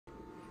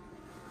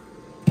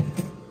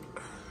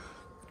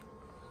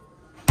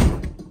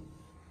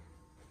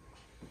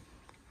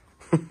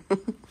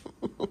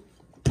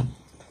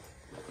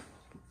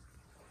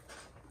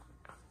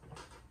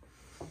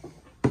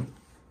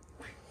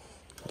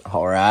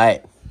All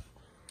right.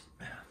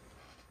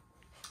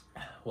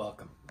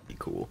 Welcome. Be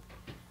cool.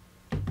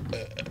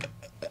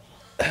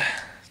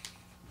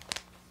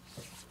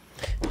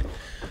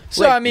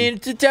 So, I mean,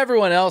 to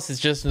everyone else, it's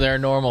just their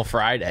normal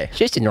Friday. It's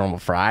just a normal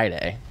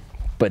Friday.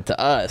 But to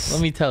us...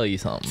 Let me tell you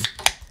something.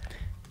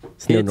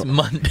 It's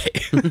Monday.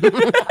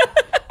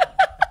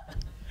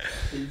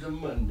 It's a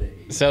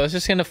Monday. So it's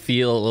just going to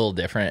feel a little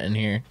different in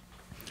here.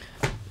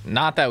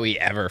 Not that we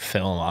ever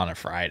film on a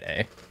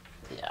Friday.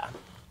 Yeah.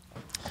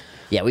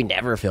 Yeah, we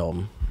never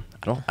film.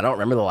 I don't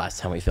remember the last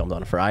time we filmed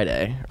on a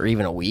Friday. Or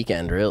even a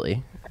weekend,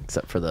 really.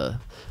 Except for the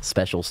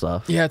special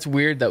stuff. Yeah, it's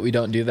weird that we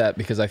don't do that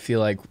because I feel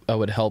like that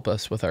would help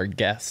us with our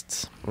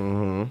guests.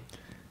 Mm-hmm.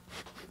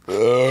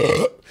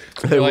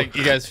 Like,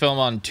 you guys film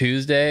on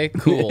Tuesday?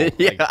 Cool.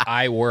 Yeah. Like,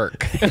 I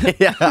work.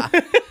 Yeah.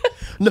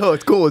 No,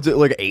 it's cool. It's at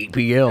like 8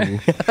 p.m.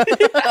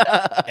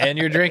 And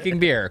you're drinking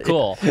beer.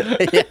 Cool.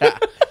 Yeah.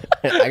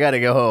 I got to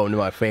go home to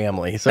my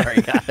family.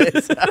 Sorry,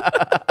 guys.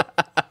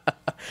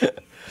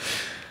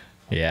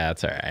 Yeah,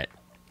 it's all right.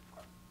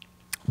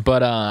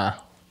 But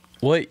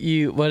what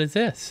is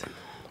this?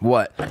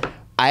 What?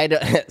 I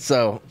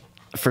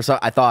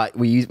thought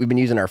we've been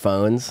using our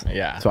phones.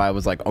 Yeah. So I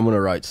was like, I'm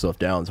gonna write stuff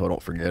down so I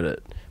don't forget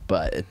it.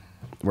 But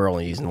we're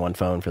only using one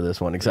phone for this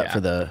one, except for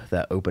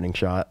that opening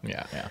shot.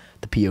 Yeah, yeah.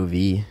 The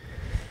POV.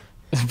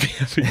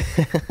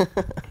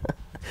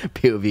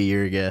 POV,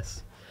 your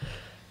guess.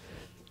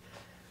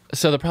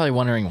 So they're probably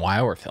wondering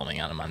why we're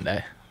filming on a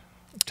Monday.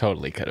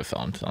 Totally could have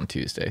filmed on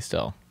Tuesday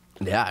still.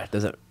 Yeah, it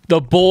doesn't. The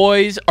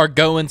boys are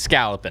going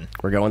scalloping.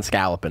 We're going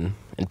scalloping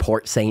in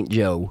Port St.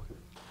 Joe.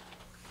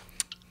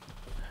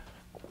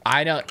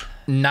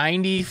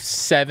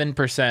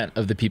 97%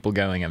 of the people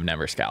going have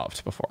never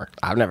scalloped before.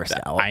 I've never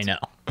scalloped. I know.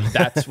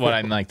 That's what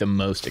I'm like the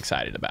most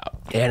excited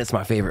about. And it's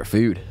my favorite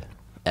food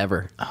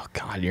ever. Oh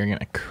God, you're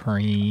gonna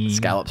cream.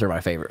 Scallops are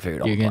my favorite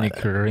food. You're gonna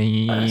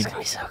cream. Oh, it's gonna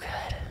be so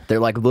good. They're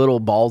like little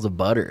balls of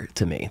butter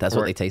to me. That's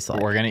what they taste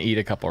like. We're gonna eat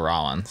a couple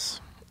raw ones.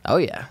 Oh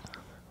yeah,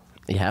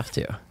 you have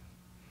to.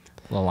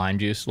 Little lime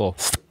juice, little.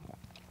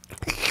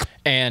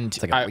 And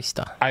It's like a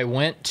oyster. I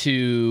went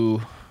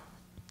to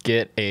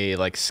get a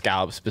like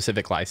scallop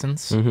specific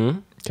license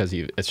because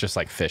it's just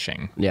like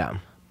fishing. Yeah.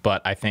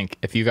 But I think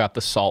if you got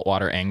the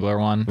saltwater angler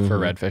one for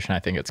redfish, and I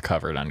think it's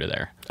covered under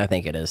there. I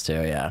think it is too.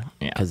 Yeah.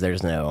 Yeah. Because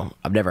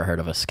I've never heard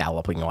of a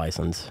scalloping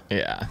license.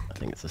 Yeah. I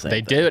think it's the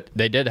same.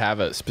 They did have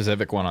a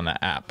specific one on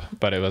the app,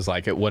 but it was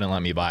like it wouldn't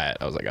let me buy it.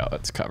 I was like, oh,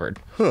 it's covered.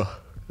 Huh.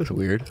 That's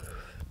weird.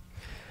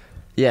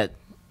 Yeah,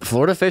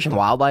 Florida Fish and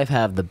Wildlife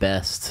have the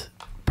best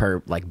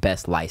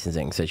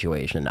licensing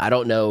situation. I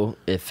don't know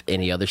if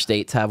any other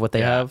states have what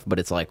they have, but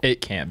it's like it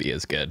can't be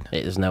as good.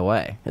 There's no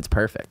way. It's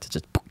perfect. It's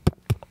just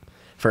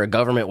for a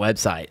government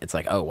website. It's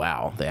like, oh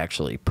wow, they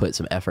actually put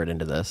some effort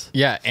into this.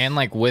 Yeah, and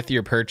like with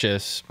your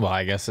purchase, well,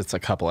 I guess it's a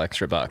couple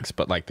extra bucks,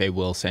 but like they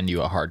will send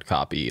you a hard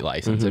copy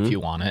license if you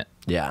want it.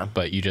 Yeah,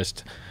 but you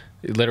just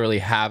literally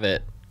have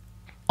it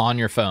on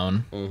your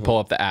phone, pull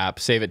up the app,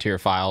 save it to your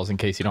files in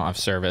case you don't have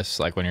service,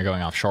 like when you're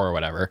going offshore or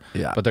whatever.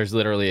 Yeah. But there's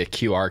literally a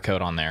QR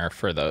code on there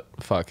for the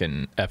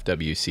fucking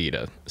FWC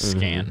to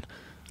scan.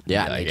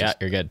 Yeah, like, yeah,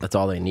 you're good. That's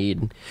all they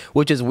need.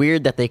 Which is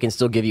weird that they can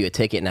still give you a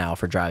ticket now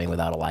for driving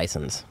without a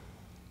license.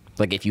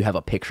 Like if you have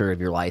a picture of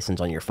your license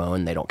on your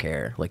phone, they don't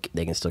care. Like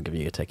they can still give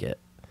you a ticket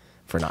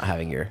for not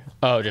having your...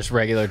 Oh, just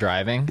regular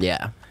driving?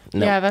 Yeah.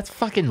 No. Yeah, that's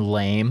fucking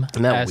lame.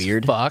 Isn't that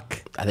weird?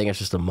 Fuck. I think it's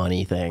just a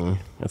money thing.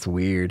 That's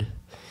weird.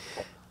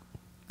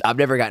 I've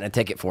never gotten a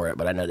ticket for it,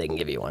 but I know they can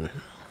give you one.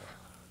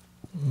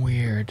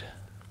 Weird.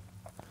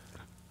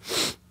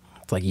 It's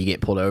like you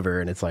get pulled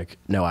over and it's like,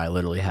 no, I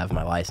literally have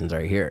my license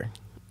right here.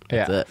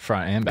 That's it.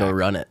 Front and back. Go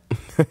run it.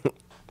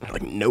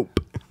 Like, nope.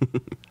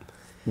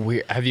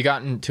 Weird. Have you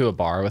gotten to a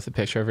bar with a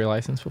picture of your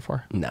license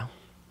before? No.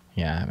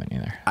 Yeah, I haven't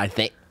either.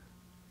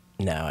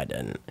 No, I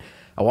didn't.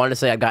 I wanted to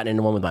say I've gotten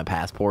into one with my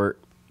passport,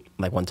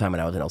 like one time when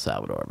I was in El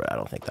Salvador, but I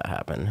don't think that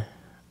happened.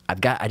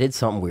 I did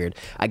something weird.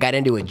 I got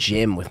into a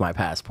gym with my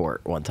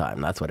passport one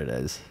time. That's what it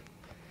is.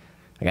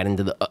 I got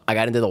into the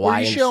Were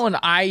you YMCA. showing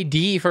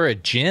ID for a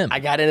gym? I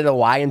got into the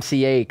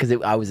YMCA because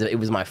it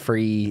was my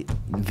free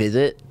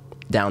visit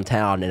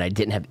downtown, and I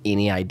didn't have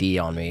any ID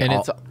on me. And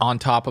it's on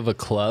top of a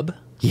club?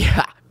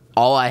 Yeah.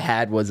 All I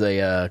had was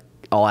a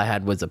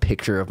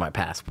picture of my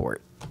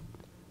passport.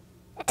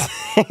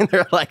 And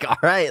they're like, "All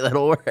right,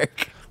 that'll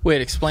work."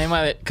 Wait, explain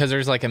why because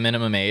there's like a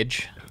minimum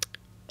age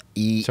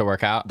to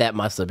work out. That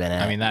must have been it.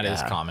 I mean, that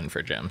is common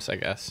for gyms, I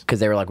guess. Because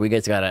they were like, we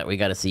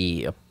gotta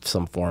see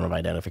some form of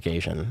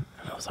identification.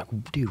 And I was like,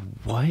 dude,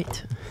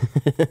 what?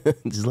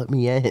 Just let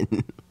me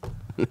in.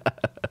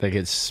 They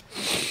get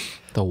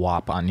the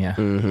whop on you.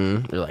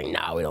 They're like,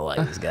 nah, we don't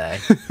like this guy.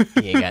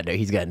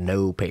 He's got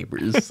no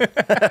papers.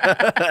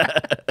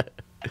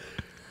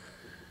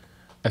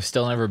 I've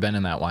still never been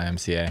in that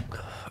YMCA.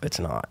 It's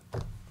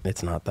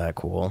not that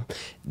cool.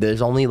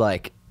 There's only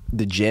like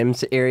the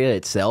gym's area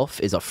itself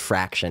is a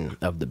fraction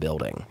of the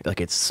building.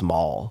 Like it's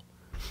small.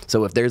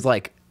 So if there's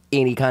like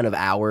any kind of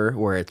hour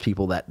where it's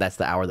people that's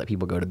the hour that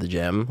people go to the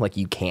gym, like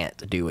you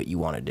can't do what you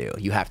want to do.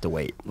 You have to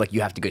wait. Like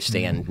you have to go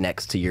stand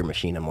next to your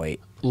machine and wait.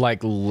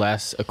 Like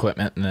less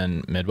equipment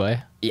than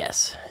Midway?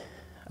 Yes.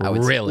 I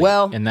would really? Say,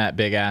 well, in that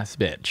big ass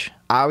bitch.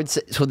 I would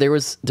say so.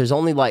 There's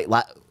only like,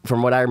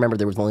 from what I remember,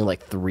 there was only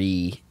like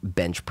 3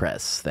 bench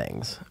press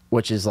things,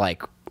 which is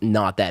like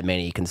not that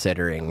many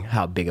considering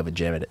how big of a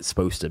gym it's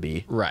supposed to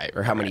be, right?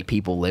 Or how many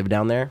people live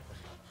down there,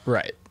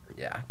 right?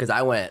 Yeah, because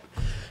I went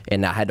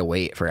and I had to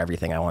wait for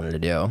everything I wanted to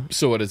do.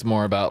 So what is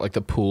more about like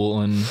the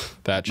pool and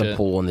that shit? The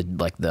pool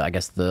and I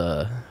guess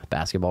the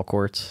basketball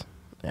courts.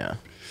 Yeah,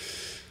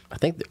 I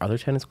think are there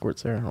tennis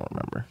courts there? I don't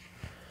remember.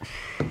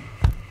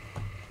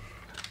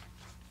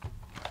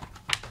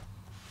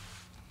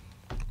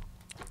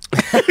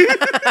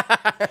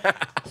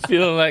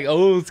 Feeling like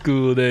old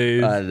school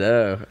days. I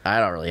know. I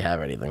don't really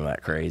have anything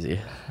that crazy.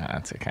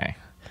 That's okay.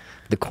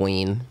 The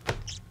Queen.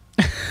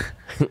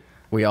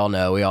 We all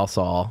know. We all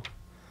saw.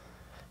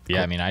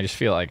 Yeah, I mean, I just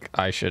feel like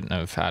I shouldn't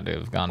have had to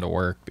have gone to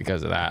work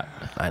because of that.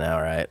 I know,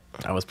 right?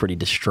 I was pretty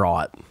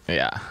distraught.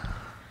 Yeah.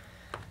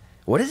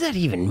 What does that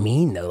even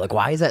mean, though? Like,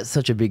 why is that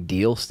such a big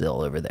deal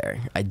still over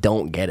there? I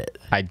don't get it.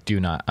 I do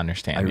not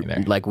understand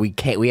either. Like, we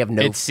have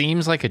no... It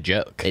seems like a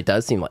joke. It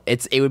does seem like...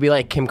 It would be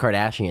like Kim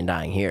Kardashian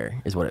dying here,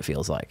 is what it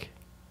feels like.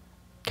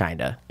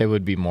 Kinda. It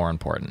would be more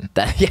important.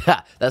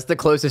 Yeah, that's the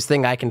closest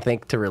thing I can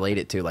think to relate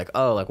it to. Like,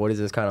 oh, like, what is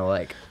this kind of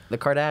like? The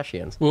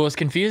Kardashians. Well, it's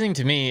confusing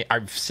to me.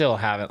 I still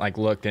haven't, like,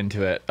 looked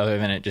into it other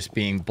than it just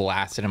being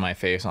blasted in my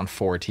face on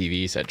 4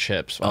 TVs at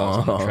Chips while I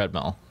was on the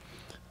treadmill.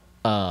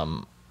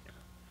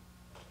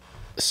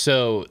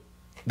 So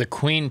the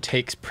Queen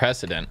takes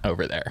precedent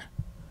over there.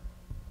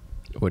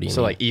 What do you mean?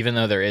 So, like, even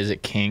though there is a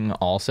king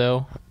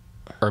also,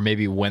 or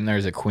maybe when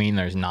there's a queen,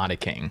 there's not a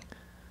king.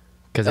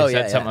 Because they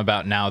said something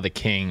about now the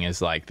king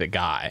is, like, the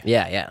guy.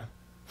 Yeah.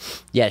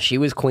 Yeah, she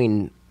was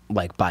queen,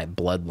 like, by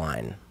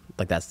bloodline.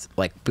 Like, that's,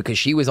 like, because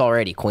she was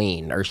already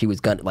queen, or she was,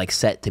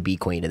 set to be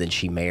queen, and then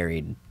she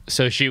married.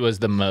 So she was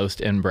the most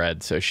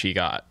inbred, so she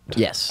got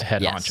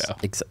head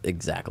honcho.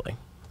 Exactly.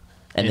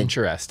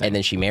 Interesting. And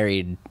then she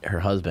married her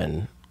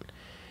husband,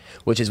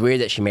 which is weird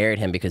that she married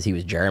him because he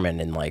was German,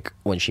 and, like,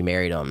 when she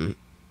married him,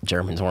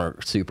 Germans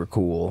weren't super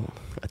cool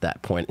at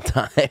that point in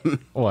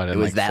time. What, in, it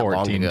was like, that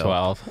 14,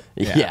 12?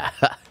 Yeah.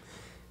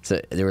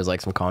 So there was,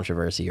 like, some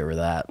controversy over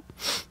that.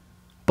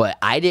 But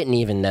I didn't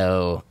even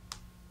know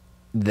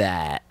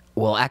that...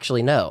 Well,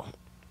 actually, no.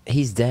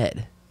 He's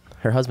dead.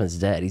 Her husband's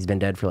dead. He's been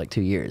dead for, like,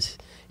 2 years.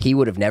 He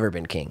would have never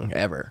been king,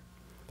 ever.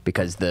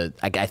 Because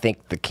I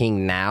think the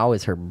king now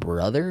is her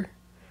brother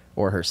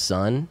or her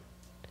son.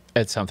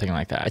 It's something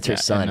like that. It's her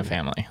son. In the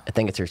family. I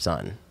think it's her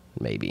son,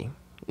 maybe.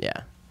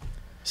 Yeah.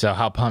 So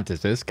how pumped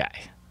is this guy?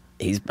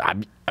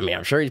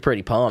 I'm sure he's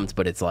pretty pumped,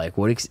 but it's like,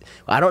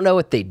 I don't know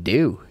what they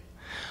do.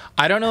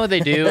 I don't know what they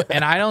do,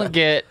 and I don't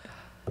get,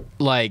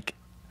 like,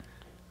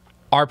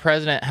 our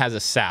president has a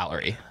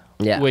salary,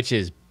 which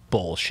is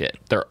bullshit.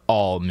 They're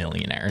all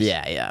millionaires.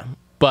 Yeah.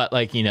 But,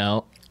 like, you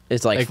know,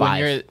 it's like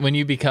when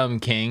you become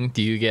king,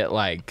 do you get,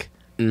 like,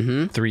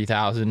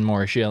 3,000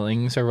 more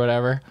shillings or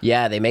whatever?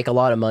 Yeah, they make a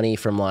lot of money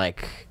from,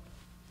 like,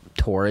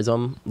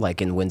 tourism,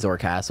 like in Windsor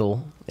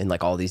Castle and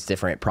like all these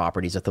different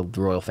properties that the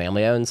royal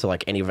family owns. So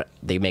like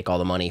they make all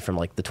the money from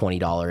like the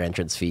 $20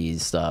 entrance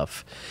fees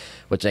stuff,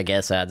 which I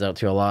guess adds up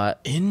to a lot.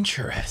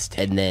 Interesting.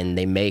 And then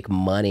they make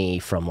money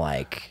from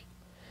like,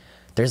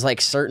 there's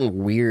like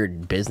certain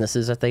weird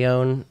businesses that they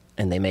own,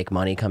 and they make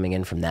money coming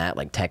in from that,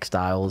 like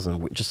textiles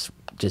and just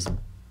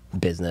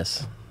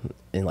business,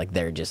 and like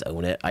they're just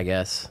own it, I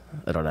guess.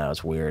 I don't know.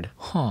 It's weird.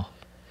 Huh.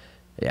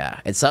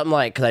 Yeah, it's something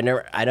like, because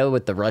I know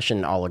with the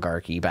Russian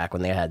oligarchy back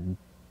when they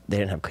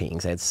didn't have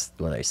kings, they had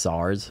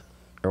Tsars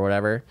or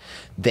whatever.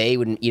 They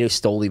would,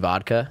 Stoli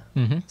vodka.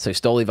 Mm-hmm. So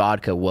Stoli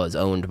vodka was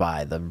owned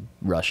by the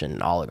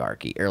Russian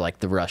oligarchy, or like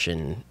the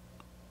Russian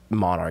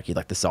monarchy,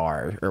 like the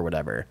Tsar or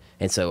whatever.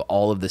 And so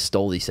all of the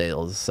Stoli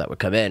sales that would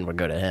come in would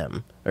go to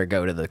him or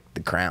go to the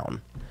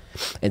crown.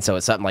 And so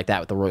it's something like that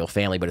with the royal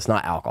family, but it's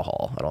not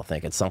alcohol. I don't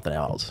think it's something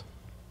else.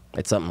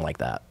 It's something like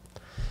that.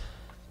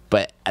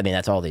 But I mean,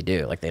 that's all they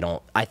do. Like they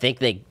don't. I think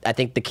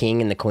the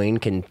king and the queen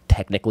can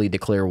technically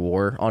declare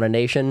war on a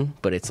nation,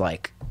 but it's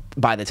like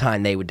by the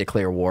time they would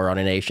declare war on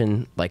a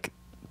nation, like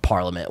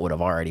Parliament would have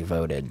already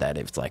voted that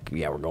it's like,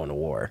 yeah, we're going to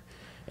war,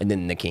 and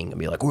then the king would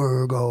be like,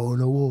 we're going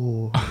to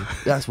war.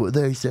 That's what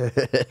they said.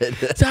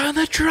 Sound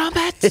the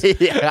trumpets.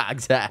 Yeah,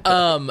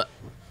 exactly.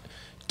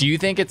 Do you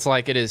think it's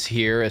like it is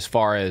here, as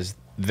far as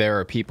there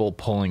are people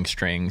pulling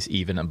strings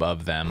even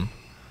above them?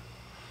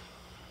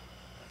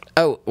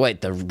 Oh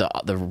wait, the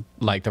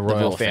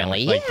royal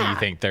family. Yeah. Like, do you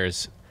think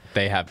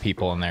they have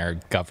people in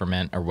their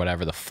government or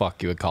whatever the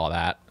fuck you would call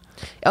that?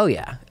 Oh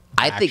yeah,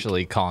 I think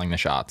actually calling the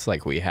shots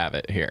like we have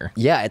it here.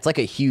 Yeah, it's like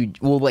a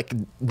huge. Well, like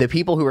the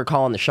people who are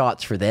calling the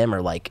shots for them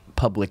are like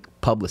public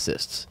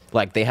publicists.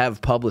 Like they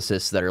have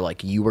publicists that are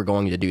like, you are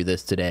going to do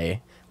this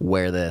today,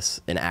 wear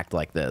this, and act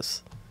like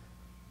this.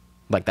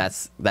 Like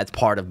that's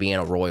part of being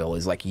a royal,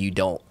 is like you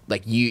don't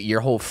like your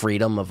whole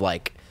freedom of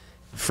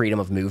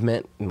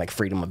movement and like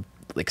freedom of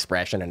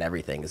expression and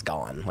everything is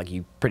gone. Like,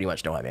 you pretty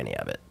much don't have any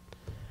of it.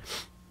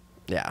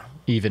 Yeah.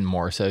 Even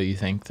more so, you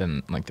think,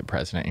 than like the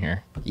president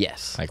here?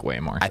 Yes. Like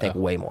way more. I think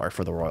way more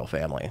for the royal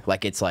family.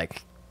 Like, it's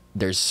like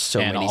there's so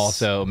many. And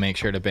also make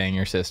sure to bang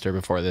your sister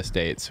before this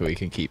date so we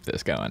can keep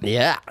this going.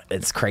 Yeah,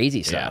 it's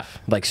crazy stuff.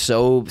 Yeah. Like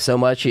so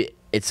much.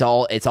 It's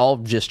all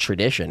just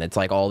tradition. It's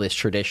like all this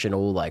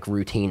traditional like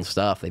routine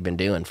stuff they've been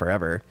doing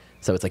forever.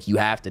 So it's like you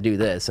have to do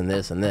this and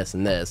this and this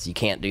and this. You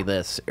can't do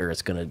this or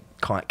it's gonna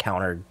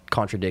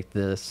contradict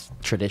this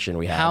tradition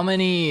we have. How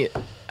many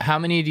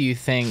do you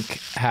think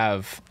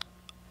have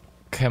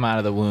come out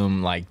of the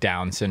womb like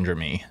Down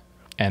syndrome,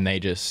 and they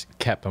just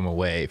kept them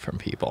away from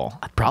people?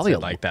 Probably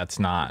like that's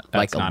not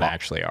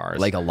actually ours.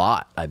 Like a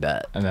lot, I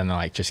bet. And then they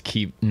like just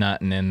keep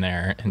nutting in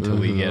there until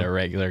we get a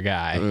regular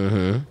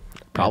guy.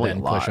 Probably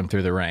and a lot. Push them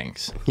through the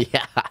ranks.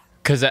 Yeah,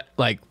 because they're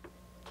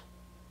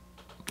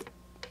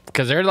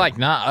like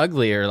not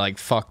ugly or like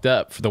fucked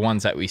up for the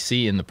ones that we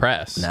see in the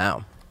press.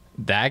 No,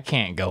 that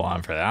can't go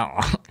on for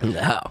that long.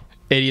 No,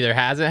 it either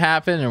hasn't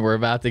happened or we're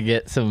about to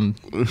get some.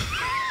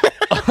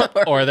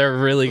 Or they're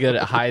really good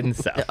at hiding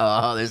stuff.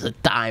 Oh, there's a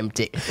time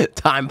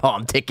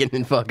bomb ticking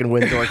in fucking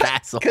Windsor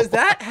Castle. Because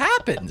that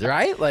happens,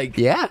 right? Like,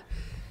 yeah,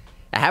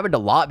 it happened a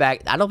lot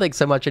back. I don't think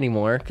so much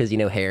anymore because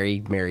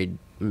Harry married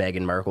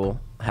Meghan Markle,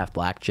 half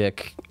black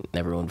chick.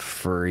 Everyone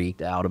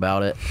freaked out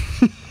about it.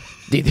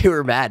 Dude, they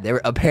were mad. They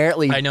were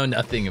apparently. I know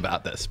nothing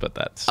about this, but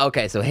that's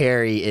okay. So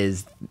Harry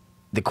is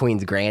the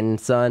Queen's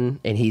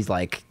grandson, and he's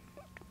like.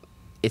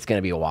 It's going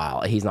to be a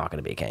while. He's not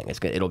going to be king.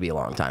 It'll be a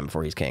long time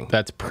before he's king.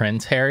 That's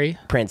Prince Harry?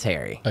 Prince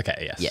Harry. Okay,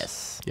 yes.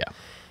 Yes. Yeah.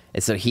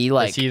 And so he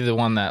like... Is he the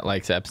one that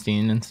likes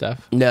Epstein and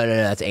stuff? No,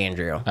 that's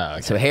Andrew. Oh,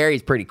 okay. So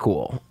Harry's pretty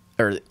cool.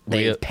 Or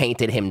they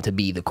painted him to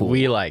be the cool.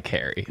 We like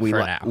Harry for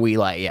now. We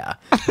like, yeah.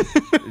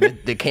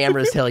 the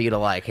cameras tell you to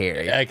like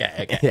Harry.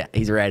 Okay. Yeah,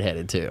 he's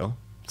redheaded too.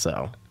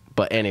 So,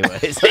 but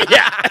anyways.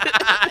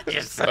 Yeah.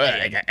 Just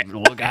saying,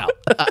 look out.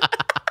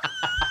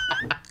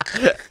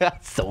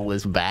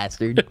 Soulless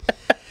bastard.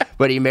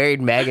 But he married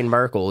Meghan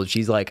Markle.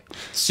 She's like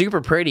super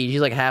pretty.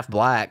 She's like half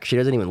black. She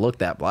doesn't even look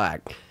that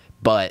black.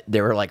 But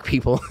there were like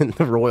people in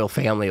the royal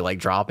family like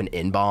dropping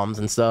N-bombs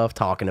and stuff,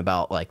 talking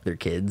about like their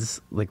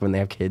kids, like when they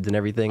have kids and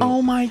everything.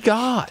 Oh my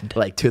God.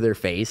 Like to their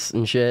face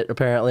and shit,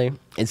 apparently.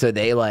 And so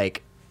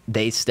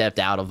they stepped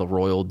out of the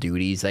royal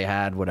duties they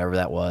had, whatever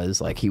that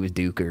was. Like he was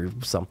Duke or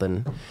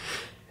something.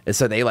 And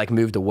so they like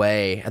moved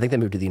away. I think they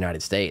moved to the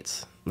United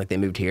States. Like they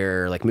moved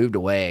here, like moved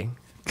away.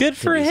 Good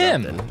for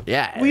him. Something.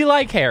 Yeah. We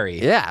like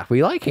Harry. Yeah,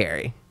 we like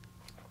Harry.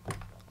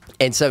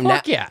 And so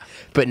Fuck now, yeah.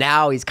 But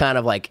now he's kind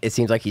of like, it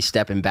seems like he's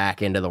stepping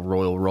back into the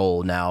royal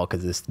role now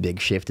because this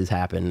big shift has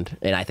happened.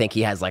 And I think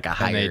he has like a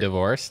higher... And they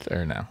divorced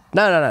or no?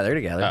 No, they're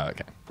together. Oh,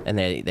 okay. And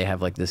they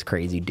have like this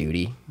crazy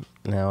duty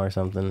now or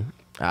something.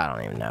 I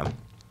don't even know.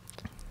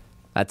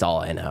 That's all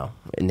I know.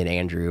 And then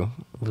Andrew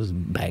was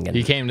banging.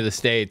 He came to the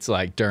States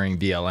like during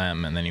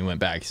BLM, and then he went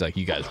back. He's like,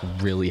 "You guys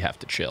really have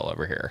to chill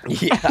over here."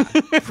 Yeah,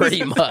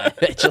 pretty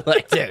much.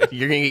 Like, dude,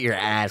 you're gonna get your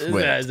ass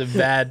whipped. That is a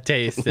bad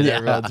taste in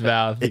everyone's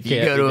mouth. If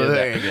you go to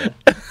America,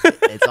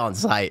 it's on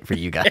site for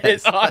you guys.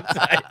 It's on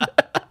site.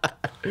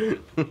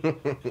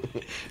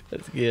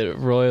 Let's get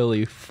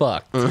royally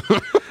fucked.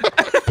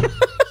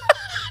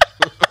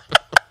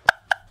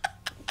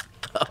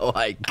 Oh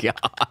my God.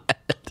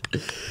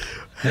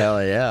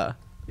 Hell yeah.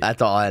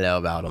 That's all I know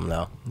about him,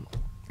 though.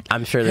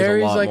 I'm sure there's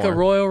Harry's a lot like more. a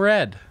royal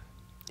red.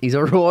 He's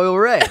a royal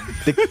red.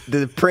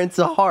 The Prince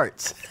of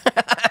Hearts.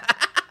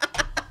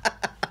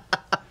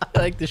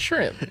 Like the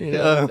shrimp. You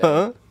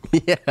know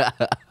Yeah.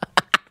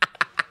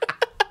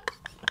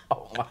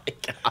 Oh my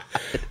God.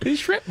 He's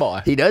shrimp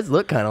boy. He does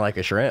look kind of like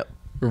a shrimp.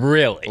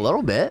 Really? A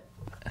little bit.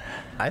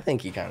 I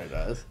think he kind of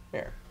does.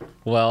 Here.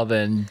 Well,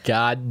 then,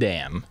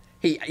 goddamn.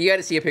 You got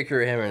to see a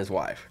picture of him and his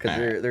wife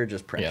because they're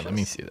just precious. Yeah, let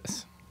me see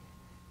this.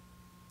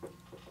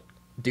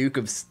 Duke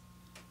of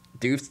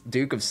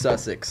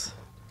Sussex.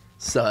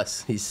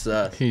 Sus. He's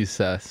sus. He's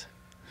sus.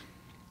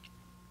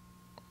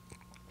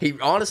 He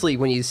honestly,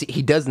 when you see,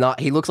 he does not.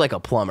 He looks like a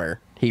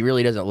plumber. He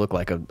really doesn't look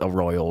like a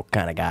royal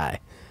kind of guy.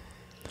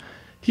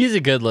 He's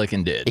a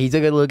good-looking dude. He's a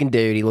good-looking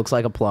dude. He looks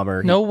like a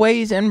plumber. No way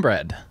he's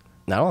inbred.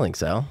 I don't think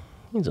so.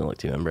 He doesn't look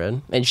too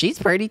inbred. And she's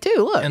pretty too.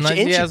 Look, unless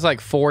he has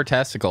like 4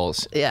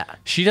 testicles. Yeah,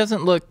 she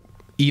doesn't look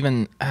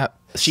even.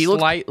 She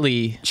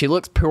slightly. She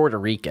looks Puerto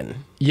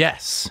Rican.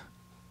 Yes.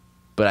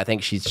 But I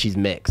think she's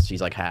mixed.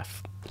 She's like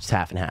half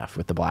and half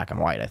with the black and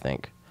white, I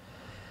think.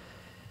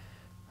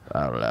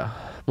 I don't know.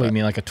 What do you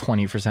mean, like a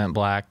 20%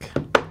 black?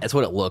 That's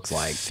what it looks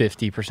like.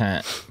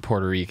 50%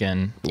 Puerto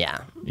Rican.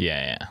 Yeah.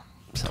 Yeah.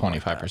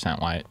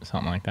 25% white,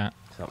 something like that.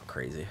 Something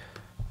crazy.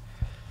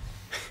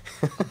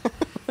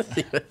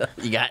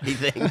 You got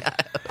anything?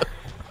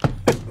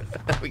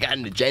 We got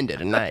an agenda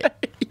tonight.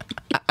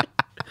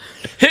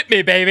 Hit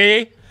me,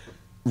 baby.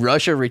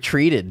 Russia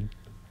retreated.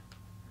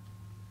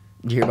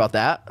 Did you hear about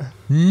that?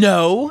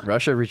 No.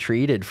 Russia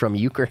retreated from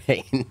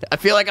Ukraine. I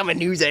feel like I'm a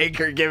news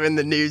anchor giving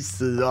the news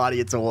to the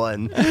audience of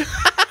one.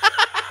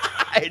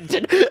 I'm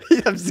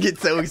just getting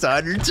so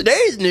excited.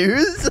 Today's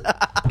news.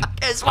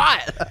 Guess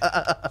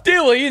what? Dude,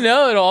 well,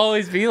 it'll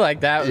always be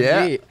like that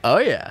with me. Oh,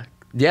 yeah.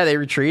 Yeah, they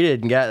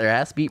retreated and got their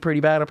ass beat pretty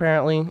bad,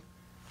 apparently.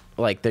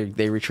 Like,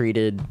 they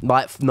retreated,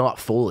 not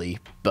fully,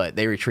 but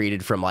they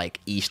retreated from, like,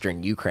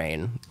 eastern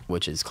Ukraine,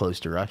 which is close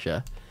to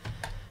Russia.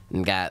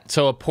 And got...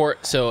 So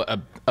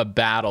a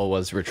battle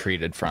was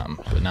retreated from,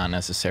 but not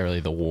necessarily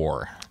the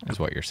war, is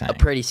what you're saying. A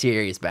pretty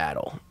serious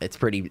battle.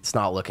 It's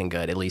not looking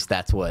good. At least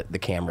that's what the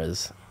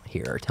cameras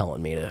here are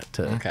telling me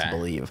to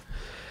believe.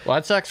 Well,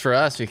 that sucks for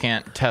us. We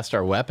can't test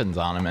our weapons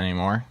on them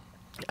anymore.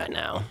 I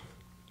know.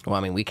 Well,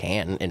 I mean, we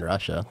can in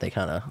Russia. They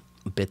kind of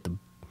bit the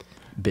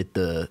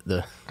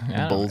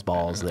bull's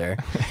balls there.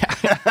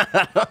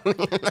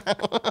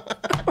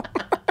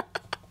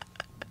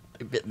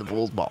 They bit the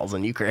bull's balls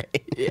in Ukraine.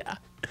 Yeah,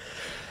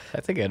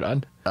 that's a good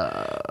one.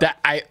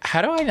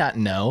 How do I not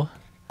know?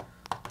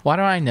 Why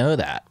do I know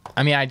that?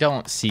 I mean, I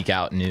don't seek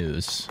out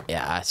news.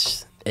 Yeah,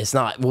 it's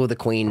not. Well, the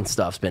Queen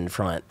stuff's been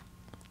front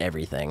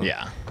everything.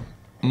 Yeah,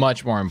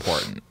 much more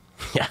important.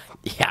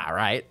 Yeah,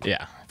 right.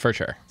 Yeah, for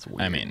sure.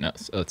 I mean,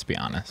 let's be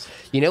honest.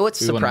 You know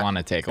what's we wouldn't want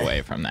to take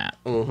away from that.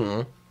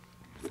 Mm-hmm.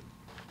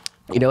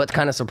 You know what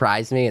kind of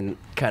surprised me and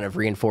kind of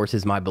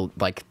reinforces my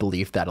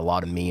belief that a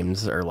lot of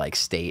memes are like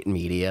state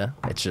media.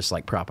 It's just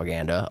like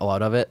propaganda. A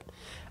lot of it.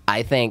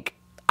 I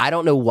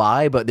don't know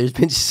why, but there's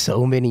been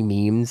so many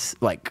memes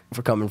like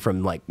coming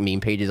from like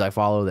meme pages I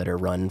follow that are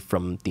run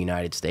from the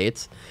United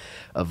States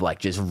of like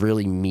just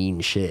really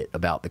mean shit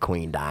about the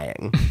Queen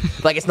dying.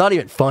 Like, it's not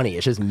even funny.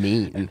 It's just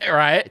mean.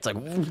 Right? It's like,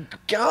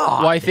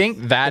 God. Well, I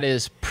think that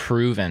is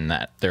proven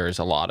that there's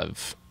a lot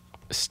of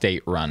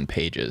state-run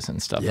pages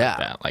and stuff like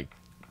that. Like,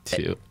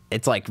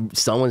 it's like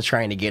someone's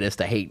trying to get us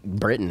to hate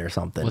Britain or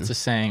something. What's the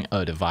saying?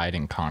 Oh, divide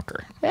and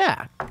conquer.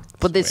 Yeah.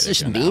 But it's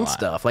just mean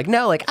stuff. Like,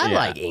 no, like, I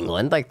like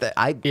England. Like,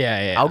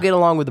 I'll get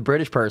along with a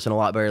British person a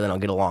lot better than I'll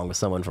get along with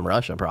someone from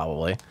Russia,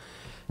 probably.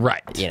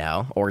 Right.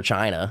 Or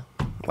China.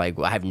 Like,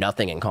 I have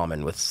nothing in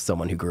common with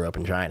someone who grew up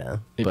in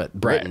China. But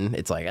Britain,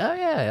 it's like, oh,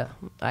 yeah.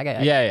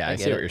 I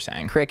see what you're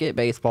saying. Cricket,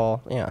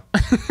 baseball, yeah.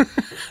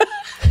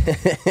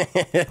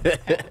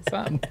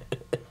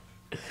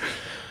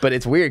 But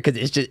it's weird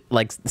because it's just,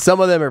 like, some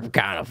of them are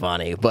kind of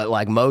funny, but,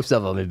 like, most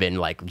of them have been,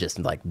 like, just,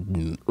 like,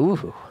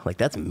 ooh, like,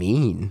 that's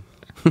mean.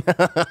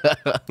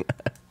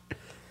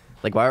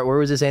 Like, where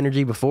was this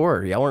energy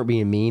before? Y'all weren't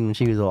being mean when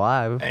she was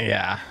alive.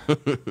 Yeah.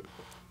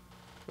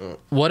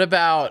 What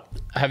about,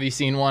 have you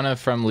seen one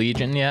from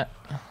Legion yet?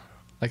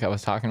 Like I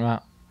was talking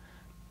about?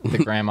 The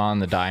grandma in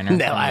the diner?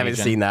 No, I haven't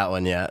seen that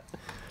one yet.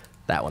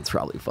 That one's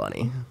probably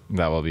funny.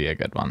 That will be a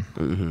good one.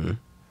 Mm-hmm.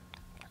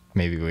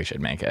 Maybe we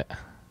should make it.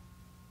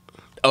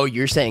 Oh,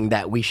 you're saying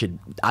that we should...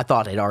 I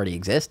thought it already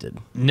existed.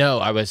 No,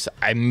 I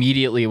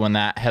immediately, when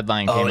that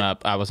headline came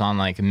up, I was on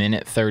like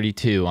minute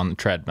 32 on the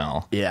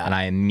treadmill. Yeah. And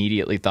I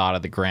immediately thought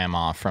of the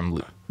grandma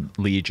from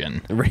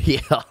Legion.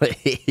 Really?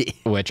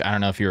 Which, I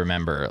don't know if you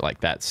remember, like,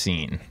 that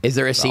scene. Is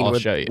there a scene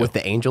with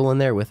the angel in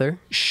there with her?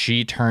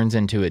 She turns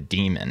into a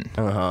demon.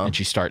 And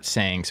she starts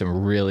saying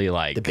some really,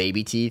 like... The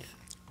baby teeth?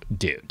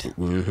 Dude.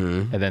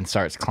 Mm-hmm. And then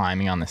starts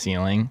climbing on the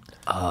ceiling.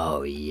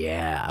 Oh,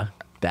 yeah.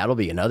 That'll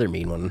be another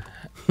mean one.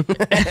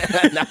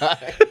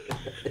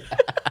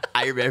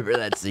 I remember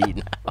that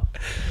scene.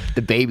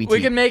 The baby teeth.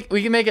 We can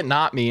make it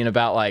not mean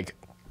about like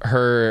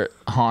her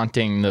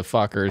haunting the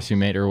fuckers who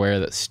made her wear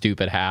that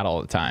stupid hat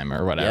all the time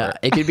or whatever.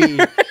 Yeah, it could be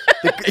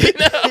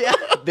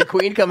the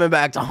Queen coming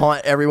back to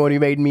haunt everyone who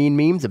made mean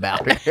memes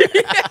about her.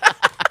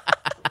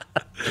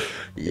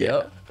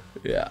 Yep.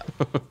 Yeah.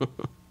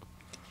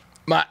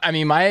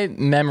 My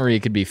memory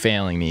could be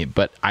failing me,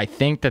 but I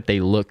think that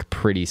they look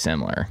pretty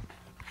similar.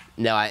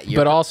 No,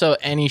 but also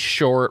any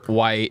short,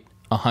 white,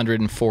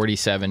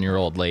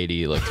 147-year-old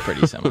lady looks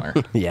pretty similar.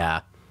 Yeah.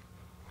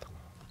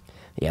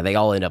 Yeah, they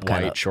all end up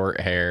kind of... White, short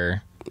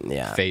hair.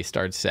 Yeah. Face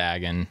starts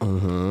sagging.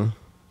 Mm-hmm.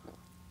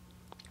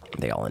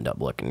 They all end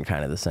up looking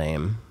kind of the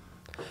same.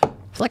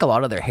 It's like a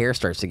lot of their hair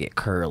starts to get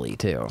curly,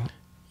 too.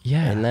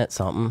 Yeah. Isn't that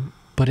something?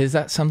 But is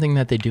that something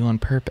that they do on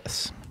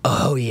purpose?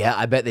 Oh, yeah.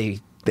 I bet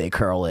they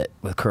curl it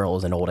with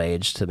curls in old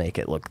age to make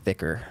it look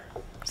thicker.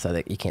 So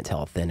that you can't tell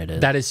how thin it is.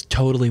 That is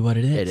totally what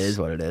it is. It is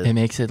what it is. It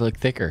makes it look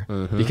thicker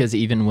because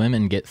even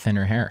women get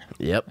thinner hair.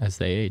 Yep. As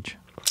they age.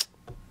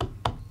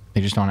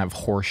 They just don't have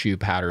horseshoe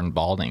pattern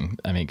balding.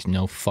 That makes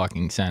no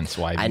fucking sense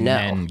why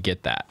men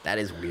get that. That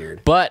is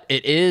weird. But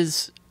it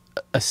is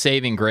a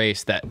saving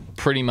grace that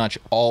pretty much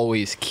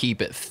always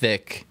keep it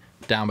thick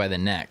down by the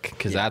neck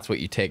because that's what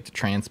you take to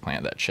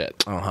transplant that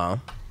shit. Uh-huh.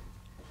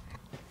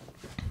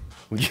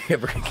 Would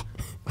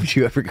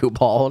you ever go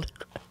bald?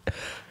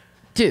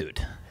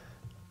 Dude.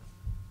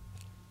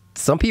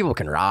 Some people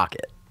can rock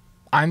it.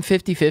 I'm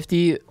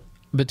 50-50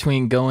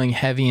 between going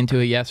heavy into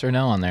a yes or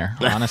no on there,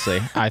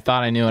 honestly. I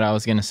thought I knew what I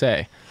was going to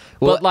say.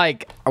 Well, but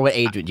like... What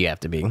age would you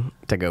have to be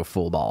to go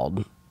full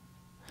bald?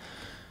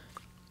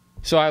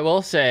 So I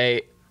will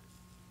say,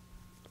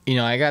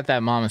 I got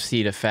that Mama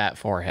Sita fat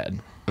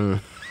forehead.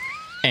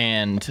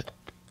 And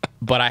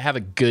but I have a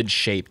good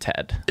shaped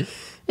head.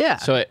 Yeah.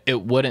 So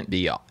it wouldn't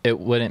be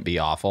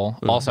awful.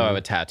 Also, I have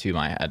a tattoo in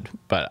my head,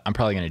 but I'm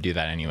probably gonna do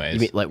that anyways. You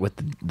mean like with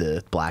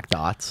the black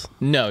dots?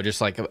 No, just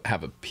like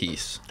have a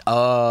piece.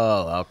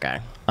 Oh, okay.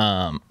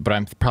 But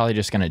I'm probably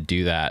just gonna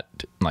do that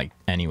like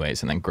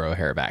anyways, and then grow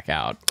hair back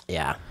out.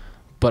 Yeah.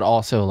 But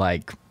also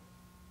like,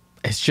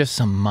 it's just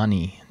some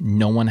money.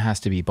 No one has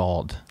to be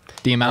bald.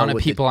 The amount of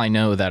people I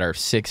know that are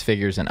 6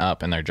 figures and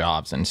up in their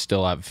jobs and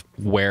still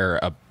wear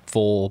a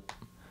full.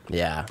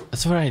 Yeah.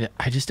 That's what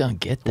I just don't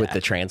get that. With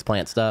the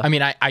transplant stuff. I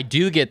mean, I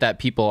do get that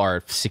people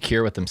are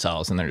secure with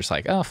themselves and they're just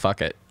like, oh,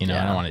 fuck it. I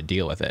don't want to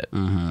deal with it.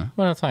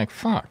 But it's like,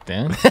 fuck,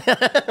 dude.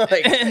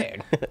 Like,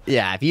 dude.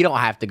 Yeah, if you don't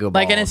have to go bald.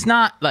 Like, and it's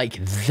not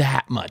like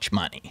that much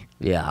money.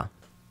 Yeah.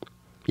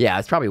 Yeah,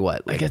 it's probably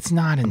what? Like it's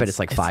not. I bet it's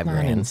like $5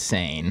 grand.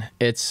 Insane.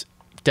 It's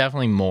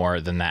definitely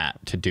more than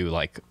that to do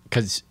like,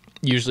 because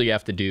usually you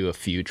have to do a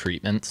few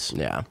treatments.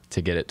 Yeah.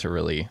 To get it to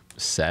really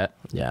set.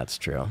 Yeah, it's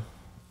true.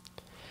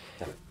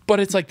 But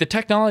it's like the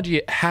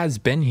technology has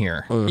been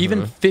here.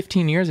 Even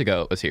 15 years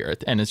ago it was here,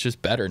 and it's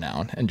just better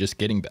now and just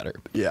getting better.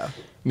 Yeah.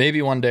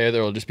 Maybe one day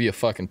there will just be a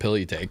fucking pill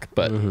you take,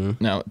 but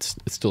no, it's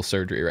still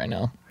surgery right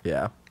now.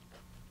 Yeah.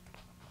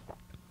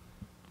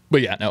 But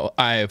yeah, no,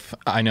 I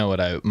know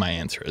what my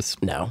answer is.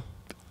 No.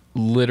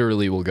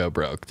 Literally will go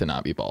broke to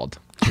not be bald.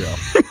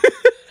 True.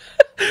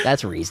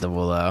 That's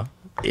reasonable though.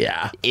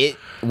 Yeah.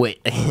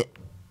 Wait.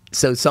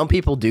 So some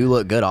people do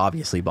look good,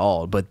 obviously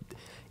bald, but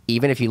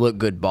even if you look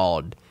good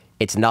bald,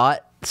 it's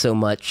not so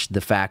much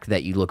the fact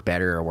that you look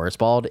better or worse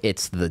bald.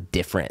 It's the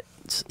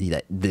difference,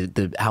 that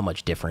the how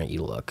much different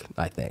you look.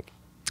 I think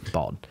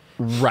bald.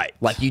 Right.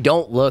 Like you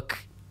don't look.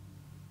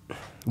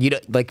 You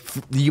don't, like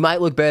you might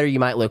look better, you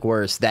might look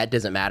worse. That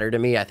doesn't matter to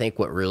me. I think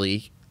what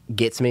really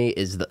gets me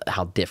is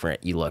how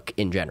different you look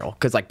in general.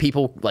 Because like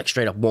people like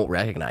straight up won't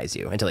recognize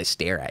you until they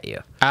stare at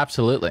you.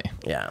 Absolutely.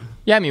 Yeah.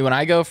 Yeah. I mean, when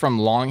I go from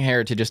long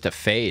hair to just a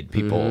fade,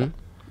 people.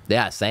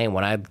 Yeah, same.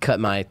 When I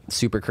cut my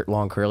super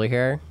long curly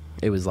hair,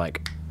 it was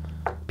like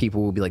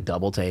people would be like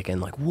double taken,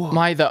 like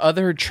whoa. The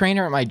other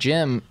trainer at my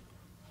gym,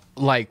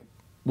 like,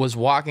 was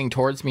walking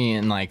towards me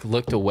and like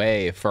looked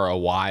away for a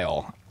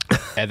while,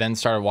 and then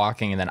started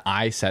walking, and then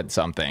I said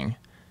something,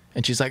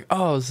 and she's like,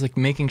 "Oh, I was like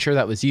making sure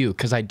that was you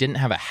because I didn't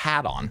have a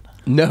hat on."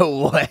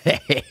 No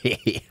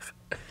way.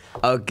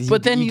 Oh,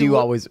 but then you do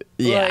always,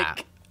 yeah.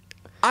 Like,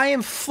 I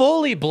am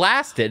fully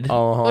blasted.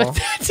 Uh-huh.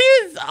 That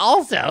is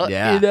also,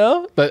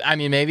 yeah. But I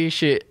mean, maybe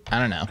I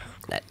don't know.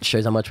 That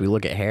shows how much we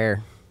look at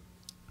hair.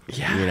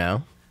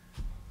 Yeah.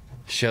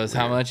 Shows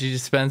how much you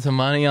just spend some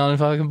money on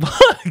fucking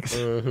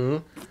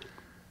bugs.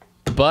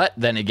 But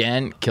then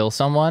again, kill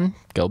someone,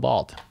 go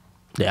bald.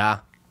 Yeah.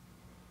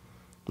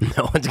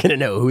 No one's gonna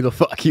know who the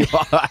fuck you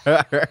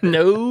are.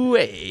 No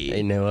way.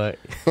 They know it.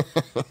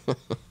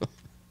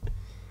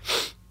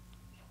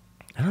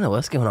 I don't know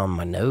what's going on with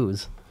my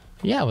nose.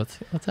 Yeah, what's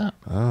up?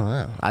 I don't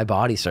know. I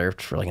body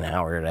surfed for like an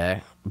hour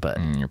today, but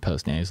You're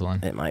post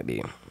nasaling. it might be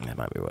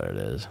what it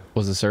is.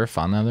 Was the surf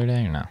fun the other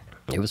day or no?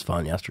 It was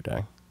fun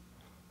yesterday.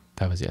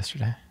 That was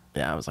yesterday.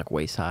 Yeah, I was like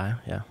waist high.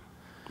 Yeah,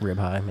 rib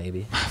high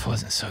maybe. I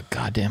wasn't so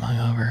goddamn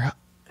hungover.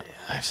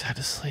 I just had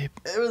to sleep.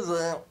 It was.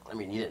 I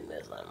mean, you didn't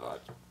miss that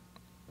much.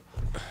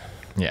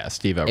 Yeah,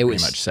 Steve pretty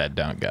much said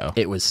don't go.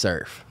 It was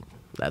surf.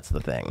 That's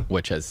the thing.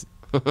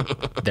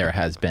 There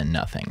has been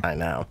nothing. I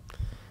know.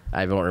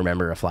 I don't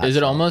remember a flat. Is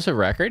it almost a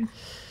record?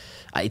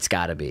 It's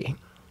got to be,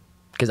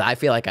 because I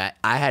feel like I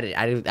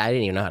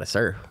didn't even know how to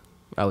surf.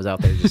 I was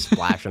out there just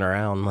splashing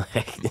around.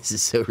 Like, this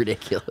is so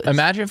ridiculous.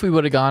 Imagine if we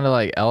would have gone to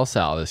like El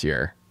Sal this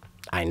year.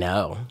 I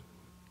know.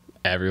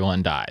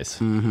 Everyone dies.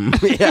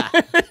 Yeah.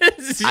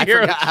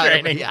 Zero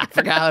training. I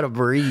forgot how to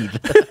breathe.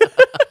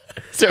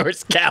 So we're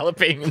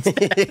scalloping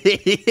instead.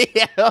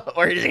 Yeah,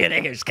 we're just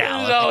gonna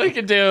scallop. All we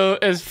can do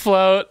is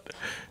float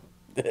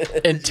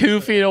in 2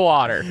 feet of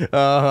water.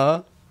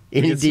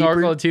 We can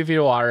snorkel in 2 feet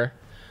of water.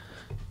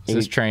 This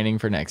is training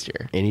for next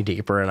year. Any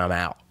deeper and I'm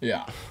out.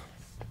 Yeah.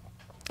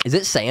 Is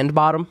it sand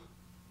bottom?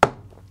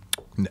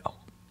 No.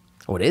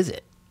 What is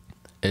it?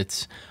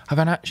 It's. Have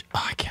I not?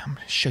 Oh, I can't. I'm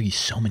going to show you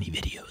so many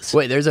videos.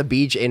 Wait, there's a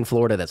beach in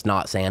Florida that's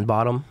not sand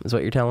bottom, is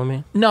what you're telling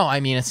me? No, I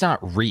mean, it's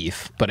not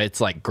reef, but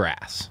it's like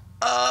grass.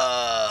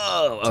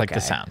 Oh, it's like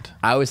the sound.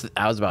 I was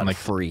about to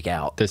freak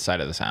out. This side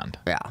of the sound.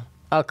 Yeah.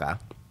 Okay.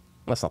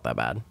 That's not that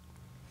bad.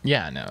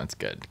 Yeah, no, it's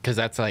good because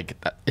it's like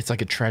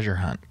a treasure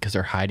hunt because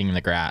they're hiding in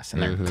the grass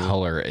and their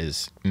color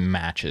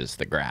matches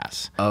the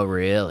grass. Oh,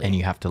 really? And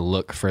you have to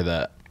look for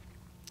the.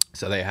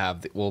 So they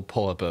have. We'll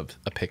pull up a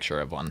picture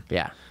of one.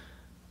 Yeah.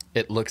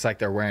 It looks like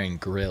they're wearing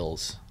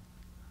grills,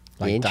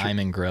 like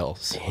diamond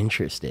grills.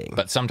 Interesting.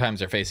 But sometimes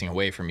they're facing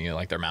away from you,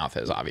 like their mouth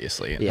is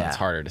obviously, and it's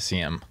harder to see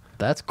them.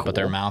 That's cool. But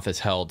their mouth is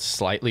held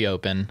slightly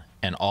open,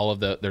 and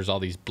there's all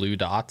these blue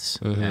dots,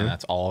 and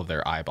that's all of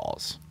their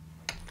eyeballs.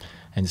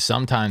 And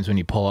sometimes when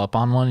you pull up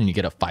on one and you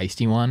get a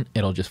feisty one,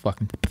 it'll just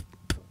fucking...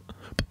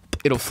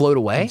 It'll float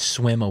away?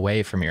 Swim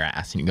away from your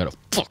ass, and you gotta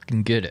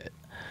fucking get it.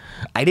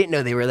 I didn't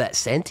know they were that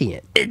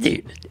sentient.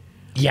 Dude.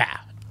 Yeah.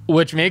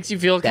 Which makes you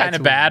feel kind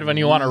of bad when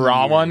you want to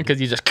raw one, because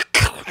you just...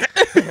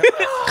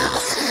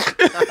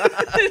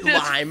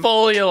 Lime.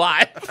 Fully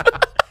alive.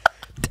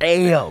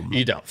 Damn.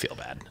 You don't feel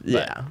bad. but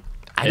Yeah.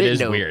 It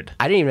is weird.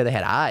 I didn't even know they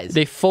had eyes.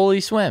 They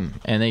fully swim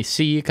and they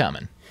see you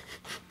coming.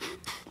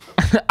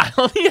 I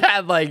only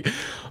had like,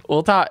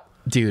 we'll talk,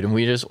 dude, and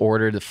we just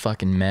ordered the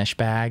fucking mesh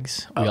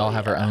bags. We all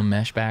have our own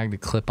mesh bag to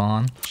clip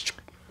on.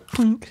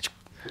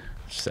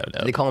 So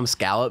dope. They call them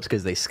scallops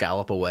because they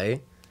scallop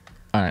away.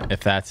 All right, if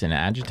that's an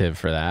adjective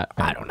for that.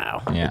 I don't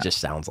know. Yeah. It just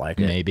sounds like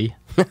it. Maybe.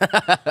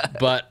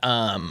 But,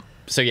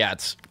 so yeah,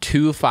 it's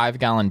 2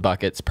 5-gallon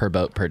buckets per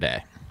boat per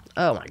day.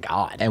 Oh my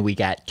God. And we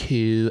got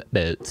 2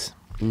 boats.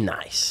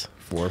 Nice.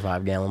 4 or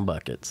 5 gallon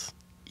buckets.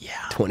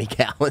 Yeah. 20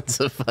 gallons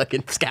of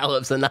fucking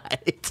scallops a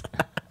night.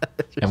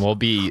 And we'll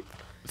be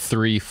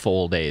 3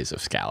 full days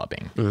of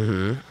scalloping.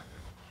 Mm-hmm.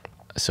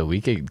 So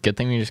good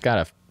thing we just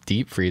got a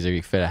deep freezer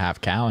you can fit a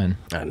half cow in.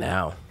 I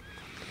know.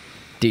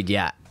 Dude,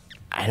 yeah.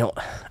 I don't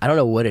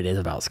know what it is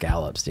about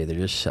scallops, dude. They're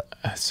just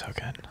That's so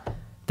good.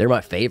 they're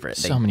my favorite.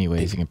 So many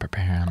ways you can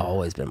prepare them.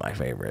 Always been my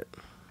favorite.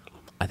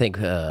 I think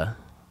I'm gonna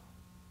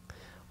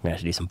have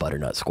to do some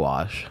butternut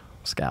squash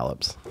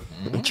scallops.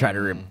 Try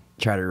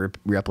to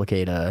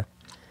replicate a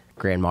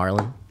Grand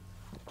Marlin.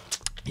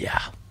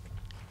 Yeah.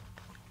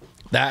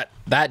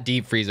 That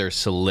deep freezer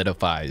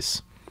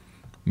solidifies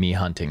me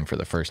hunting for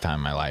the first time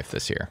in my life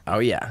this year. Oh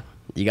yeah,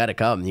 you got to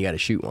come. You got to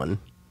shoot one.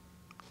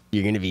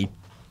 You're gonna be.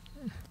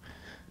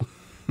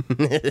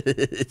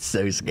 It's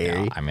so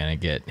scary. Yeah, I'm gonna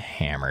get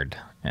hammered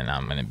and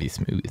I'm gonna be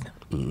smooth.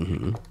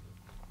 Mm-hmm.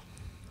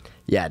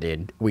 Yeah,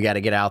 dude, we got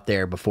to get out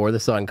there before the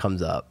sun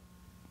comes up.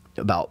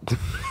 About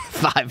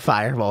 5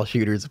 fireball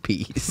shooters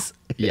apiece.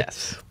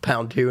 Yes.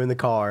 Pound 2 in the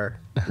car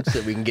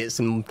so we can get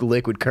some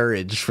liquid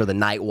courage for the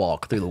night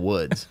walk through the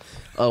woods.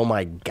 Oh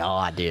my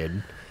God,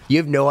 dude. You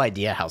have no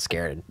idea how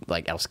scary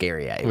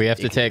I am. We have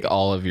to take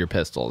all of your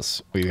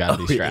pistols. We got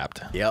to be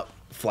strapped. Yep.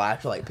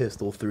 Flashlight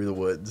pistol through the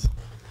woods.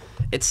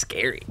 It's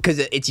scary because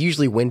it's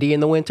usually windy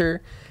in the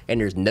winter and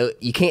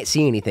you can't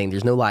see anything.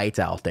 There's no lights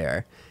out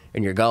there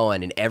and you're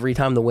going, and every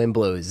time the wind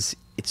blows,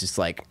 it's just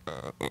like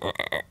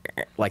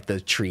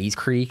the trees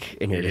creak,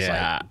 and you're just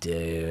like,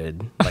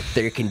 dude, like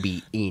there can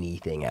be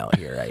anything out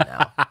here right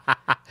now.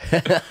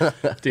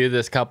 Dude,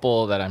 this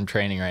couple that I'm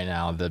training right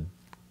now, the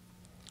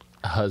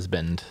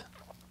husband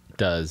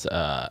does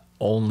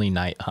only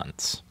night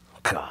hunts.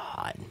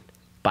 God.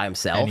 By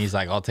himself? And he's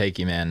like, I'll take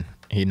you, man.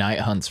 He night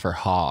hunts for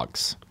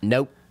hogs.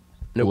 Nope.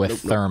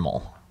 With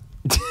thermal.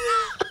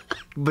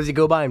 Does he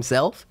go by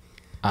himself?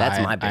 That's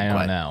my big I don't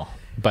question. know.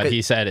 But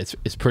he said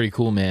it's pretty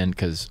cool, man,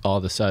 because all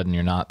of a sudden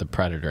you're not the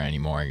predator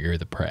anymore. You're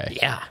the prey.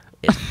 Yeah.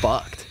 It's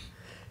fucked.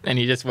 And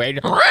he just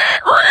waited.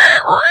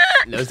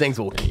 Those things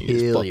will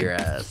kill your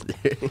ass.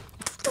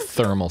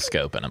 Thermal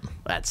scoping him.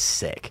 That's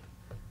sick.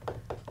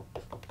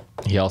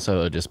 He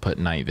also just put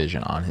night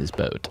vision on his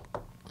boat.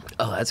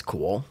 Oh, that's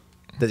cool.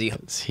 Does he?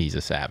 He's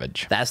a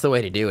savage. That's the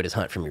way to do it, is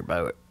hunt from your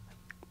boat.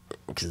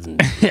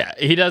 Yeah,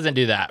 he doesn't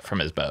do that from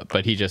his boat,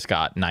 but he just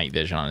got night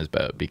vision on his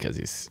boat because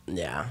he's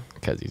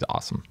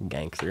awesome.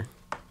 Gangster.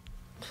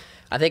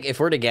 I think if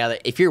we're together,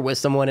 if you're with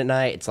someone at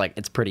night,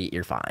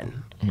 you're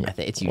fine. Yeah, I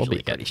think it's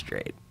usually pretty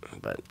straight.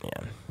 But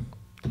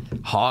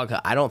yeah,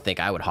 I don't think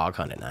I would hog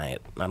hunt at night.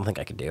 I don't think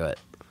I could do it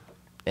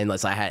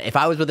unless if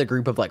I was with a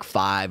group of like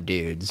 5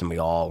 dudes and we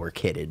all were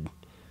kitted.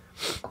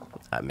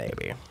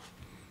 Maybe.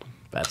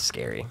 That's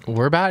scary.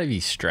 We're about to be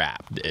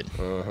strapped, dude.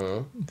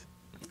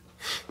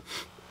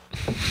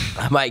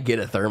 I might get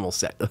a thermal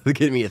set.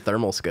 Give me a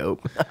thermal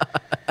scope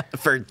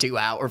for 2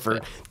 hours,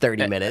 for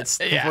 30 minutes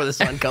before the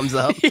sun comes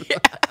up.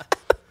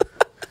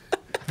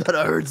 Thought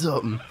I heard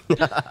something.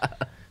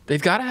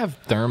 They've got to have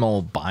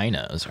thermal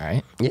binos,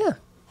 right? Yeah.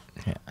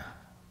 Yeah.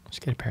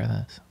 Just get a pair of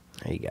those.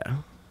 There you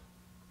go.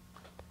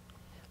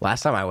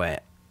 Last time I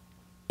went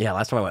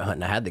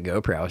hunting, I had the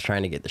GoPro. I was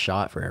trying to get the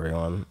shot for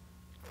everyone.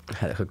 I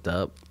had it hooked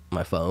up,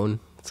 my phone.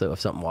 So if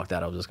something walked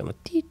out, I was just going to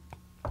teet.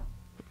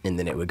 And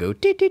then it would go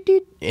toot, toot,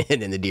 toot,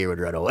 and then the deer would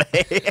run away.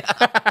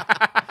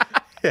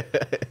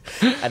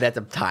 I'd have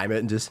to time it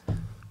and just.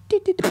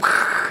 Toot, toot, toot.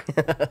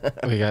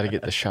 We got to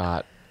get the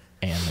shot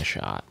and the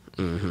shot.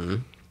 Mm-hmm.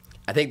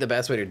 I think the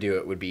best way to do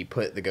it would be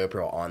put the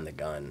GoPro on the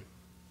gun.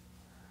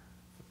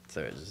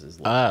 So it just is.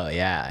 Oh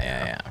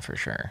yeah, for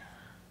sure.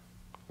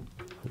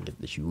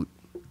 Get the shoot.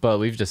 But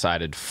we've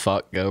decided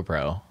fuck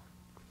GoPro.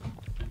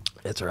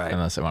 That's right.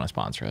 Unless they want to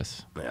sponsor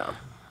us. Yeah.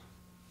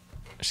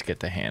 Just get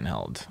the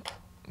handheld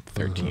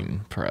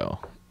 13 Pro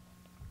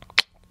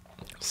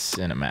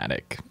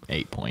cinematic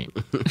 8-point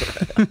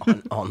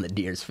on the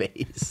deer's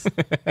face.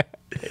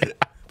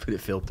 Put a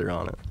filter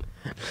on it.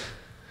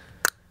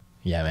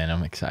 Yeah, man,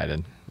 I'm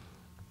excited.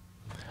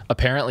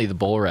 Apparently, the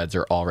bull reds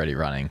are already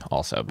running.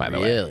 Also, by the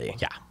way, really?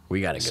 Yeah,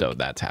 we gotta go. So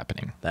that's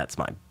happening. That's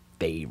my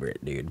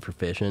favorite, dude, for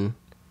fishing.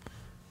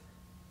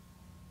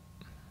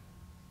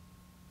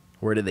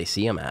 Where did they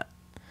see them at?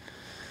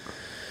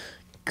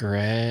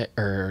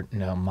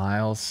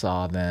 Miles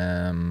saw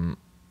them,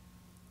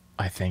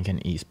 I think,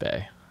 in East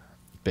Bay.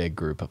 Big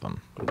group of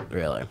them.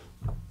 Really?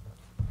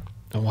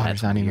 The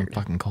water's That's not even weird.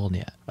 fucking cold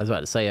yet. I was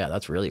about to say, yeah,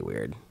 that's really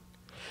weird.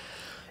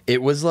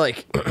 It was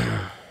like,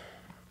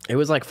 It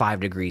was like 5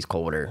 degrees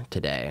colder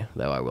today,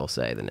 though, I will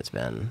say, than it's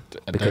been.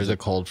 There's a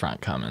cold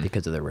front coming.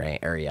 Because of the rain.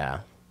 Or,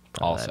 yeah.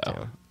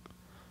 Also.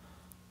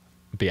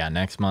 But yeah,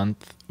 next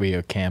month, we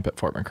go camp at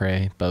Fort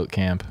McRae, boat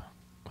camp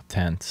with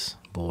tents.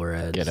 Bull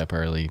Reds. Get up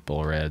early,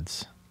 Bull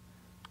Reds.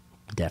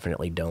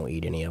 Definitely don't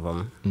eat any of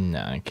them. No,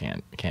 I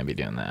can't be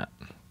doing that.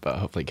 But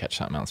hopefully catch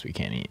something else we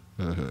can't eat.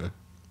 Mm-hmm.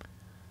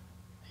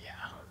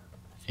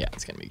 Yeah,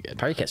 it's going to be good.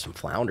 Probably catch some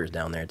flounders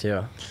down there,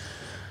 too.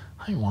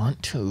 I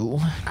want to.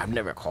 I've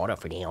never caught a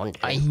flounder.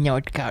 I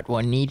not got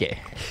one either.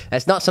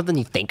 That's not something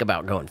you think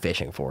about going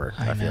fishing for,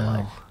 I feel know.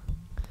 like.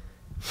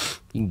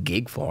 You can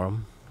gig for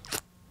them.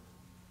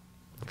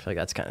 I feel like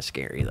that's kind of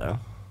scary, though.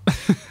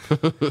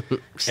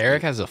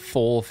 Eric has a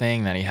full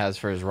thing that he has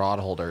for his rod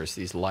holders,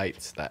 these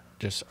lights that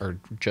just are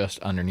just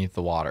underneath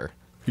the water.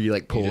 You,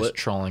 like, pull it?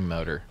 Trolling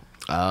motor.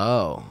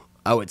 Oh.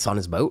 Oh, it's on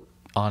his boat?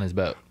 On his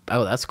boat.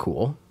 Oh, that's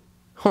cool.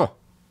 Huh.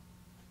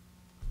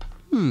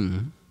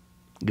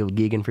 Go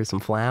gigging for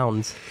some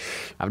flounds.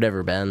 I've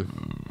never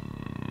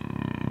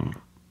been.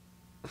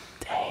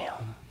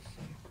 Damn.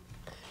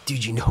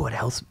 Dude, you know what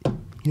else?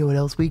 You know what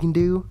else we can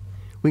do?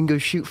 We can go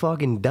shoot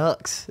fucking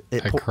ducks.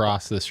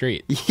 Across the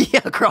street. Yeah,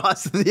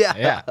 across. Yeah.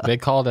 Yeah,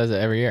 Big Call does it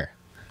every year.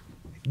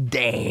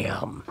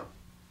 Damn.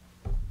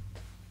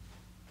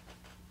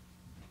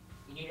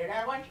 You need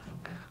another one?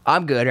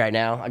 I'm good right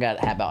now. I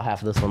got about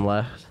half of this one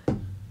left.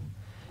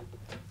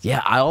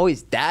 Yeah, I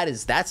always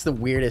that's the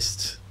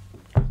weirdest.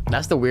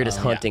 That's the weirdest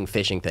hunting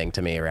fishing thing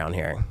to me around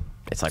here.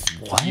 It's like,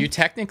 what? You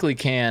technically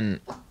can,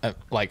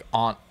 like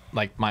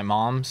my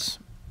mom's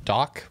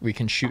dock, we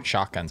can shoot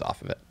shotguns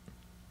off of it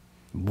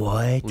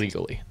What?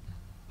 legally.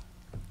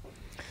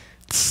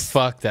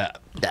 Fucked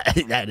up.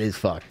 That is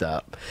fucked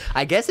up.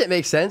 I guess it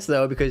makes sense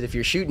though, because if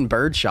you're shooting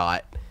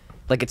birdshot,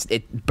 like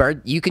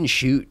you can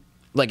shoot,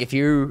 like if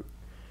you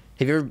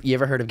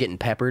ever heard of getting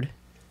peppered?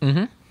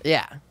 Mm-hmm.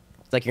 Yeah.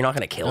 It's like you're not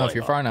gonna kill No, it. if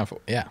you're far enough,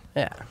 yeah.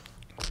 Yeah.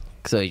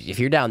 So if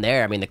you're down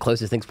there, I mean, the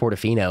closest thing's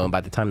Portofino, and by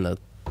the time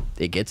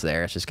it gets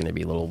there, it's just gonna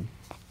be little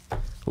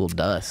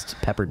dust,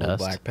 pepper dust.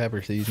 Black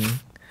pepper seasoning.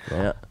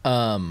 Yeah.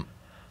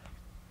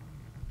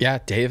 Yeah,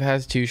 Dave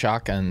has 2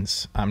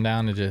 shotguns. I'm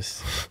down to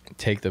just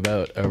take the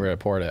boat over to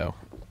Porto.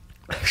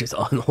 Just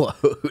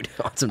unload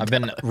on some. I've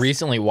been ducks.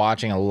 recently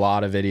watching a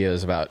lot of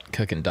videos about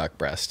cooking duck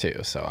breast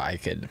too, so I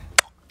could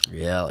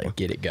Really.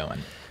 get it going.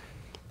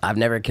 I've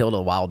never killed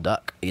a wild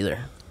duck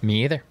either.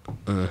 Me either.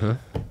 Mm-hmm.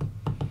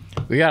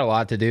 We got a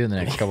lot to do in the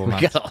next couple We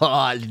months. got a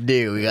lot to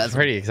do. We got some,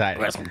 Pretty exciting.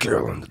 we got some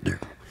killing to do.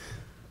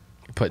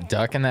 Put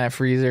duck in that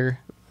freezer,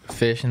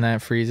 fish in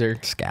that freezer,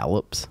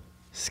 Scallops,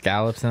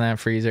 scallops in that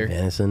freezer.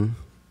 venison.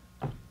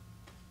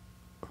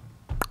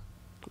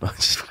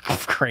 Just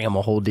cram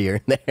a whole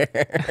deer in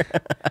there.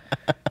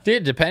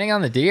 Dude, depending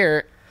on the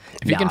deer,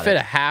 if you can Nah, fit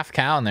a half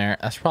cow in there,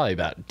 that's probably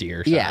about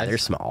deer size. Yeah, they're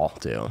small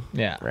too.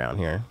 Yeah. Around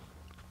here.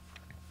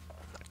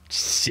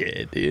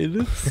 Shit,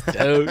 dude.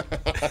 Stoked.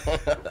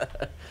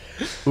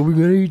 What are we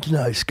gonna eat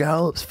tonight?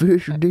 Scallops,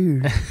 fish, or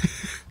deer?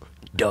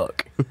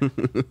 Duck.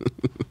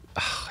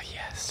 Oh,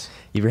 yes.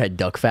 You ever had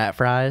duck fat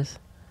fries?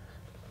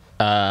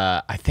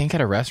 I think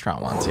at a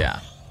restaurant once,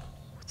 yeah.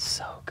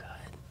 So good.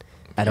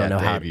 I don't know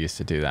Dave how. used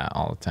to do that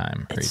all the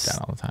time. Or eat that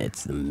all the time.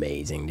 It's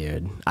amazing,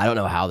 dude. I don't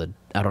know how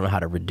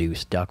to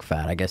reduce duck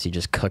fat. I guess you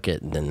just cook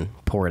it and then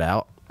pour it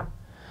out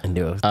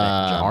into a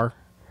jar.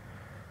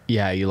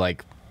 Yeah, you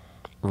like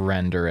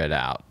render it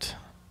out.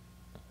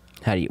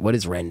 What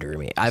does render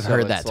mean? I've So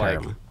heard that it's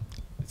like- term.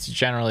 It's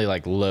generally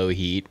like low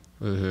heat.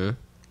 Mm-hmm.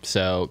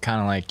 So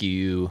kind of like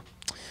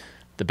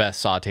the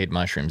best sauteed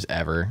mushrooms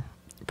ever.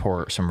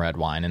 Pour some red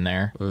wine in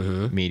there,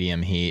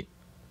 medium heat,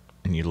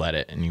 and you let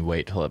it and you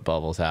wait till it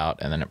bubbles out,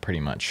 and then it pretty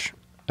much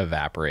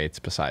evaporates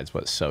besides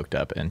what's soaked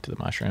up into the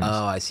mushrooms.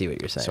 Oh, I see what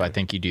you're saying. So I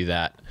think you do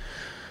that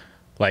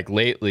like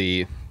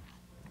lately,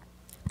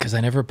 because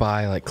I never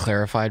buy like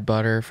clarified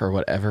butter for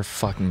whatever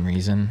fucking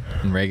reason.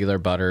 And regular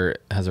butter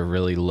has a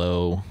really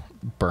low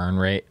burn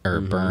rate or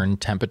burn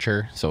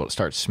temperature, so it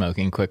starts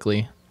smoking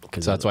quickly.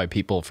 So that's why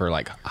people for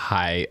like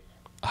high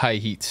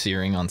heat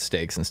searing on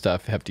steaks and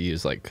stuff have to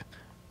use like,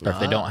 or if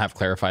they don't have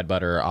clarified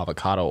butter or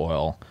avocado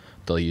oil,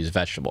 they'll use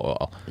vegetable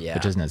oil,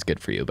 which isn't as good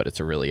for you, but it's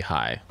a really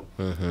high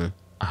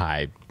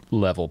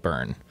level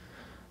burn.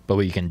 But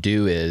what you can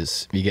do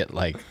is you get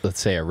like, let's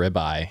say a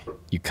ribeye,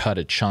 you cut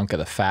a chunk of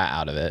the fat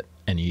out of it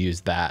and you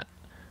use that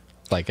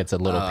like it's a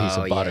little piece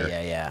of butter.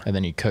 Yeah. And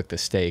then you cook the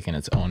steak in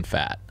its own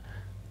fat.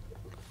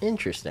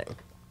 Interesting.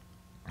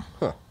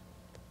 Huh.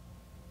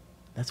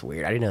 That's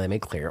weird. I didn't know they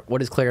made clear.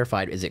 What is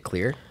clarified? Is it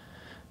clear?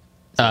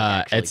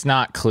 It's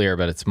not clear,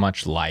 but it's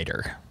much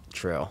lighter.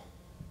 True.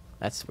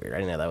 That's weird. I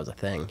didn't know that was a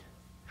thing.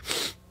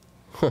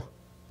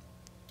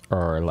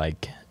 Or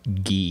like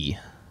ghee,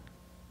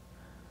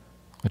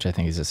 which I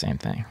think is the same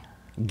thing.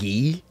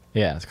 Ghee?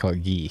 Yeah, it's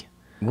called ghee.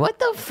 What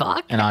the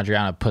fuck? And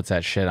Adriana puts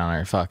that shit on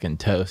her fucking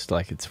toast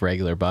like it's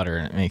regular butter,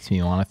 and it makes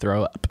me want to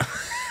throw up.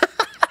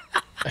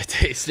 It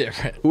tastes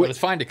different, but it's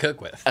fine to cook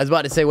with. I was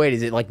about to say, wait,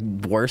 is it like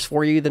worse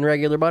for you than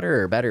regular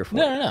butter or better for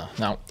you? No,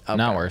 Okay.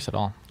 not worse at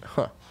all.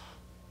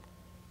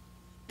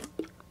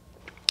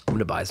 I'm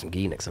gonna buy some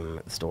ghee next time I'm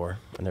at the store.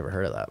 I never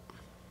heard of that.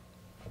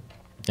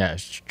 Yeah,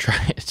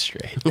 try it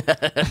straight.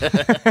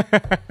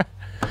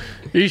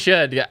 You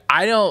should. Yeah,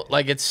 I don't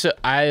like it's.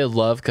 I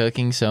love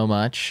cooking so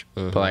much,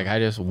 but like I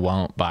just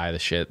won't buy the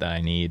shit that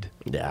I need.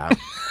 Yeah,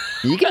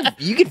 you can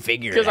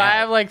figure it out. Because I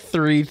have like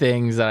 3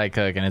 things that I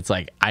cook, and it's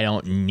like I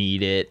don't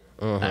need it.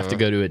 I have to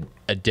go to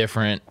a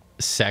different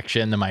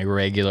section than my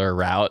regular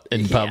route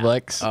in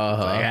Publix.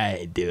 Like, I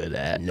ain't doing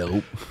that.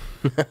 Nope.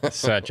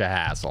 Such a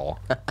hassle.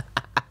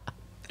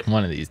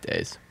 One of these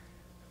days.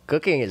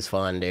 Cooking is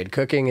fun, dude.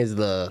 Cooking is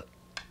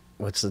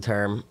what's the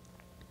term?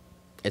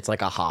 It's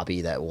like a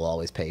hobby that will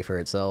always pay for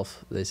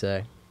itself, they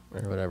say,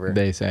 or whatever.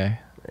 They say.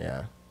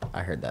 Yeah,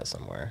 I heard that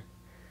somewhere.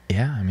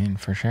 Yeah, I mean,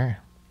 for sure.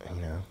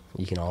 You know,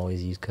 you can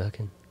always use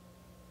cooking.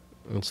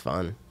 It's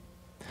fun.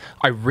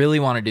 I really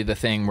want to do the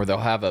thing where they'll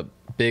have a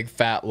big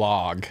fat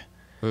log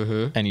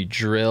and you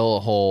drill a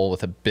hole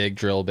with a big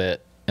drill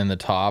bit in the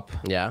top.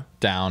 Yeah.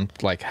 Down,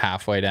 like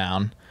halfway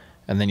down.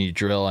 And then you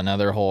drill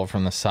another hole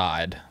from the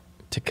side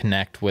to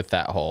connect with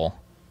that hole.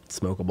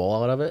 Smoke a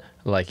bowl out of it?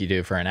 Like you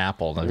do for an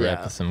apple to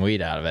rip some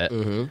weed out of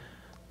it.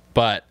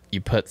 But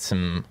you put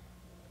some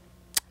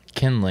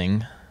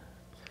kindling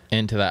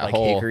into that Like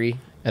hole. hickory?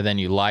 And then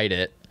you light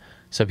it.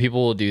 So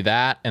people will do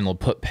that and they'll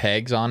put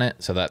pegs on it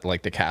so that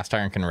like the cast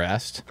iron can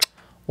rest.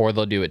 Or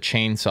they'll do a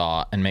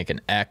chainsaw and make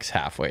an X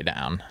halfway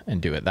down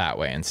and do it that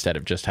way instead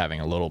of just having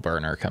a little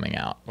burner coming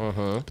out.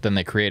 But then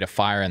they create a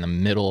fire in the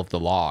middle of the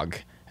log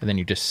and then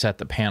you just set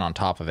the pan on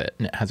top of it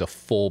and it has a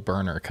full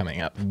burner coming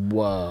up.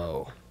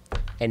 Whoa.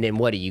 And then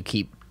what do you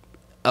keep?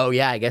 Oh,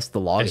 yeah, I guess the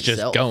log It's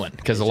itself. just going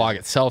because the log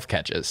itself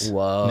catches.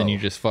 Whoa. And then you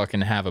just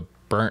fucking have a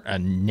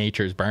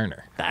nature's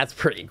burner. That's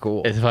pretty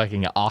cool. It's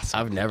fucking awesome.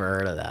 I've never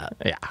heard of that.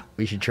 Yeah.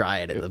 We should try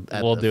it at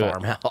the We'll do it.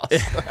 farmhouse.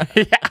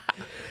 Yeah.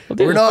 We'll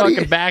do We're the not fucking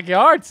eating-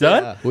 backyard,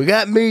 son. Yeah. We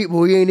got meat, but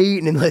we ain't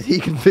eating unless he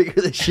can figure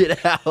this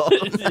shit out.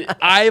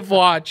 I've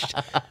watched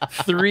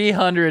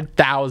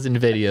 300,000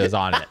 videos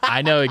on it.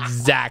 I know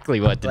exactly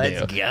what to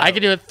Let's do. go. I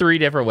can do it 3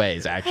 different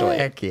ways, actually.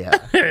 Heck yeah.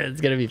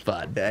 It's going to be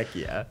fun. Heck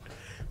yeah.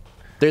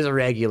 There's a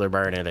regular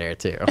burner there,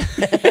 too.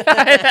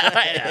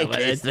 I know, In but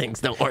case it's- things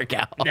don't work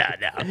out.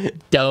 no.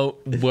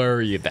 Don't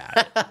worry about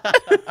it.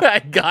 I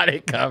got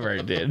it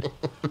covered, dude.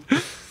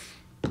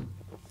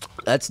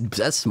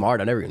 That's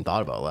smart. I never even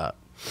thought about that.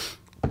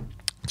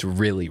 It's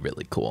really,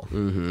 really cool.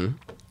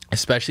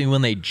 Especially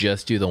when they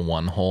just do the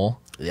one hole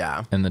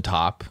Yeah. in the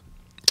top,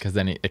 because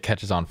then it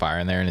catches on fire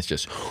in there and it's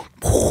just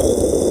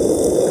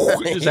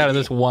out of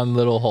this one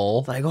little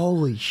hole. Like,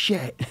 holy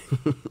shit.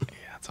 Yeah,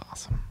 it's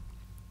awesome.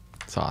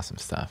 It's awesome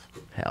stuff.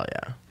 Hell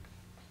yeah.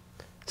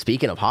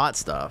 Speaking of hot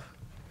stuff,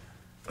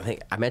 I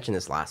think I mentioned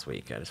this last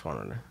week. I just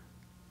wanted to.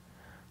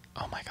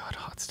 Oh my god,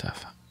 hot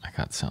stuff. I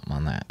got something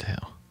on that too.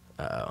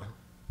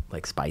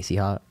 Like spicy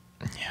hot.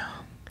 Yeah.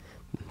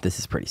 This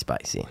is pretty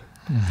spicy.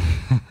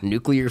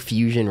 Nuclear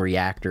fusion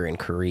reactor in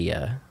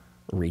Korea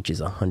reaches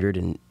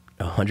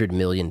 100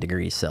 million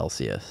degrees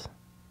Celsius.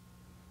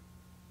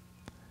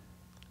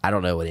 I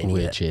don't know what any of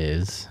Which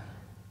is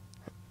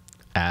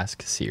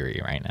ask Siri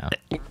right now.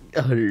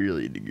 100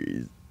 million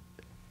degrees.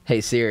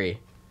 Hey Siri.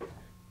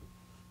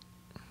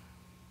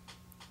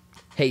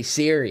 Hey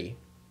Siri.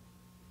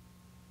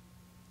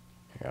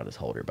 Here, I'll just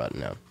hold her button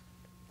now.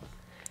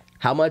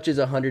 How much is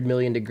 100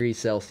 million degrees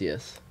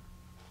Celsius?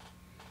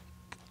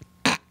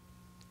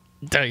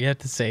 Don't you have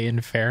to say in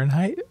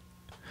Fahrenheit?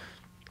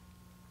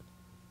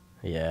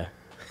 Yeah.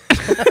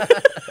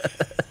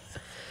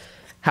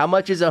 How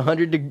much is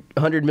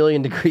 100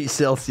 million degrees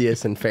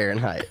Celsius in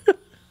Fahrenheit?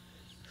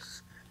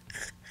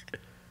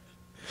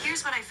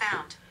 Here's what I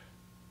found.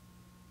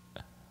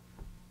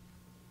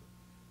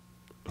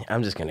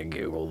 I'm just going to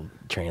Google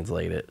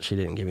translate it. She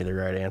didn't give me the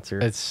right answer.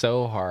 It's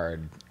so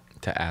hard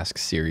to ask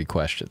Siri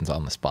questions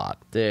on the spot.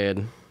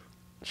 Dude,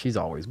 she's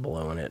always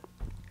blowing it.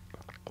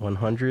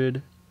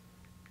 100.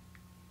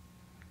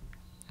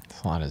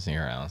 It's a lot of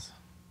zeros.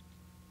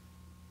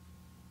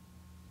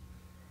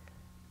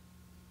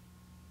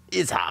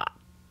 It's hot.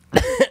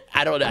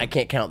 I don't know. I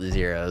can't count the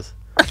zeros.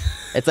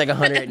 It's like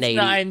 180.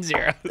 9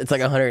 zeros. It's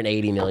like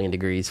 180 million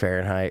degrees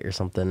Fahrenheit or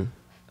something.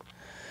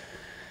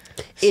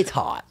 It's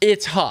hot.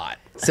 It's hot.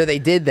 So they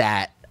did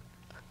that.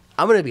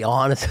 I'm going to be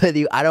honest with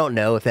you. I don't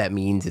know if that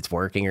means it's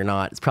working or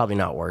not. It's probably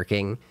not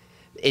working.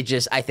 It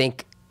just, I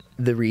think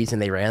the reason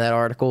they ran that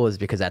article is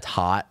because that's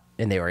hot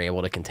and they were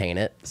able to contain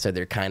it. So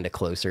they're kind of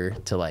closer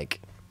to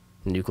like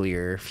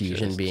nuclear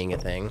fusion Just- being a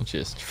thing.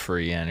 Just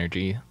free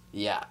energy.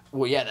 Yeah.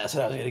 Well, yeah, that's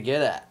what I was going to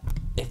get at.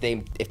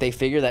 If they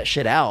figure that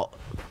shit out,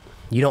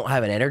 you don't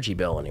have an energy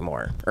bill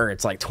anymore. Or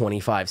it's like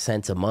 25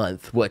 cents a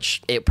month,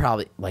 which it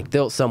probably, like,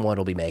 someone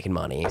will be making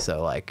money.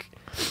 So, like,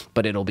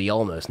 but it'll be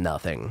almost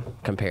nothing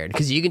compared.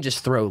 Because you can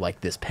just throw,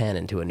 like, this pen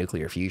into a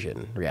nuclear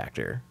fusion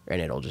reactor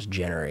and it'll just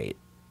generate,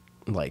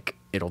 like,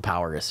 it'll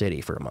power a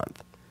city for a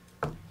month.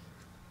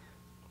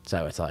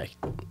 So it's like,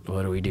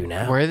 what do we do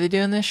now? Where are they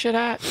doing this shit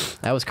at?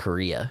 That was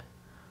Korea.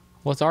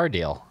 What's our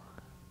deal?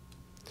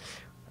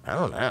 I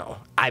don't know.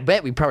 I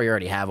bet we probably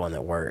already have one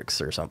that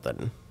works or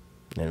something.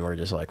 And we're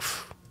just like,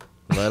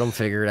 Let them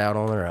figure it out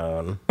on their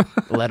own.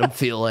 Let them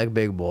feel like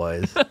big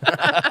boys.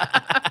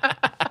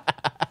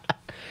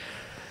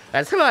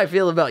 That's how I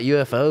feel about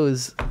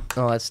UFOs,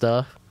 all that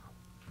stuff.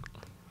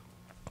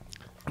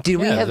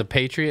 Dude, we have a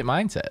patriot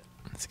mindset.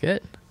 That's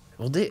good.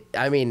 Well,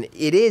 I mean,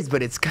 it is,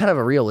 but it's kind of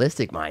a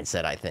realistic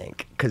mindset, I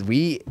think, because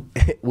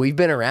we've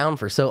been around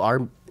for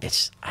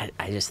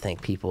I just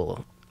think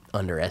people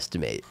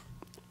underestimate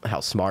how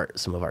smart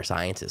some of our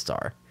scientists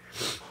are.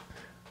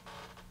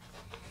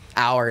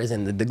 Ours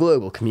and the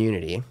global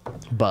community,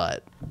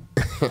 but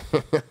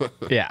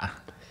Yeah.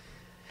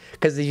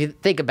 because if you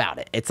think about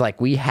it, it's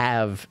like we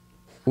have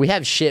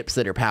ships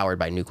that are powered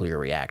by nuclear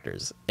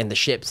reactors, and the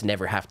ships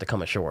never have to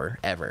come ashore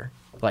ever.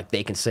 Like,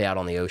 they can stay out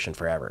on the ocean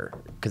forever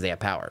because they have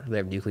power. They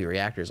have nuclear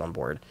reactors on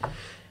board. And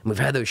we've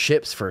had those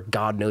ships for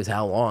God knows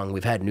how long.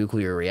 We've had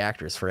nuclear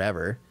reactors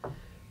forever.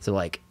 So,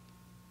 like,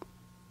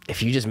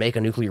 if you just make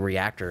a nuclear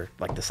reactor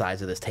like the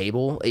size of this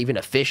table, even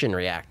a fission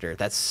reactor,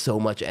 that's so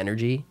much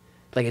energy.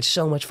 Like, it's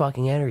so much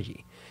fucking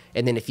energy.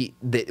 And then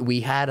they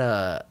had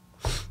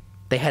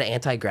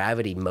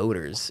anti-gravity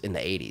motors in the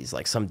 80s.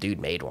 Like, some dude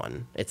made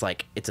one. It's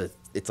like a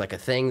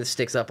thing that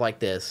sticks up like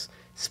this,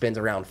 spins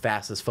around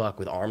fast as fuck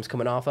with arms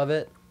coming off of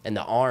it, and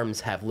the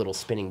arms have little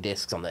spinning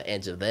discs on the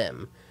edge of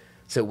them.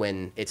 So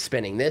when it's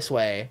spinning this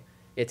way,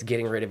 it's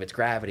getting rid of its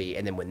gravity,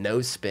 and then when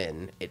those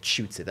spin, it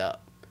shoots it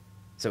up.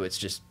 So it's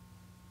just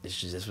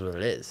what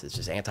it is.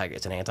 It's an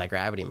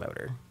anti-gravity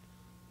motor.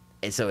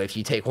 And so if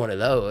you take one of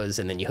those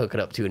and then you hook it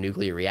up to a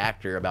nuclear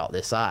reactor about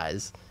this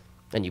size,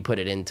 and you put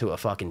it into a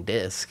fucking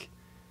disc,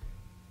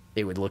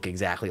 it would look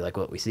exactly like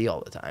what we see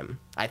all the time.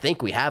 I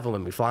think we have them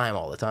and we fly them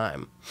all the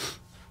time.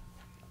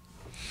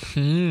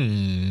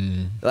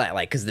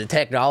 Like, because the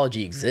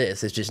technology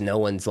exists, it's just no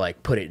one's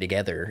like put it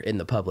together in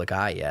the public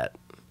eye yet,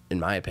 in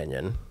my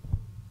opinion.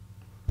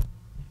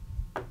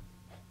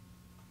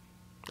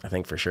 I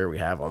think for sure we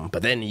have them,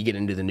 but then you get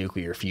into the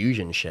nuclear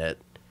fusion shit.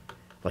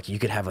 Like, you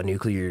could have a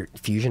nuclear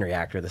fusion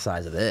reactor the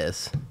size of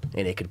this,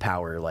 and it could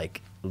power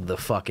like the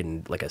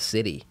fucking like a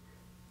city.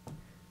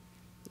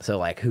 So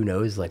like, who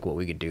knows like what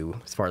we could do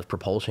as far as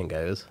propulsion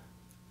goes?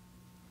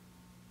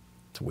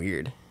 It's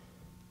weird.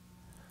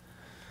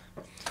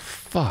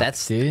 Fuck,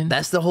 dude.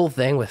 That's the whole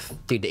thing with,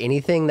 dude,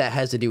 anything that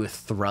has to do with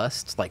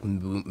thrust, like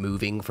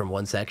moving from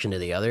one section to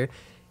the other.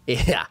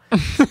 Yeah.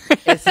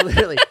 It's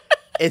literally,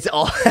 it's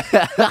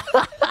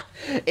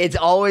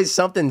always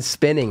something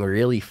spinning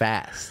really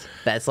fast.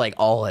 That's like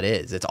all it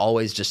is. It's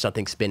always just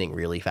something spinning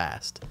really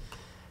fast.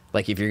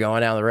 Like, if you're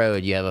going down the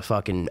road, you have a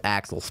fucking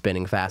axle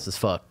spinning fast as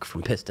fuck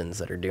from pistons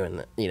that are doing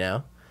that, you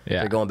know?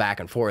 Yeah. They're going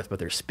back and forth, but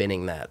they're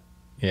spinning that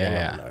thing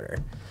on the motor.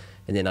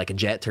 And then like a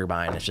jet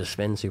turbine, it's just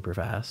spins super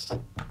fast.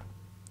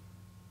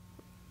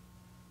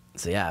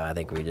 So yeah, I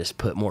think we just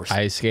put more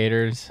Ice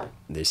skaters.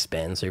 They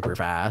spin super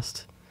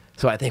fast.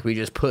 So I think we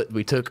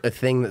took a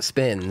thing that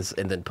spins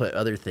and then put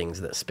other things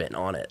that spin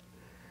on it.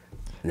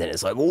 And then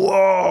it's like,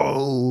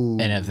 whoa!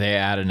 And if they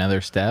add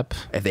another step,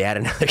 it's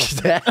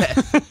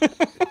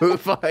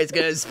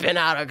gonna spin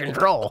out of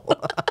control.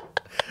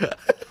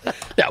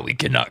 that we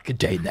cannot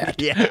contain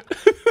that. Yeah.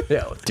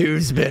 No,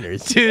 2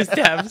 spinners. 2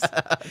 steps.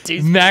 2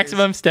 spinners.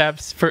 Maximum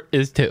steps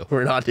is 2.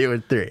 We're not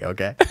doing 3,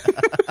 okay?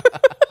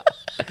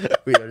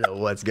 We don't know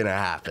what's gonna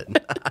happen.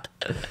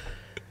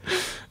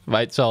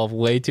 Might solve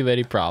way too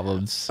many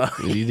problems.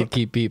 We need to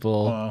keep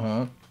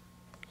people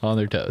on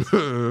their toes.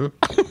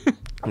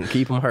 And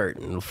keep them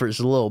hurting for just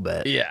a little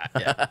bit. Yeah.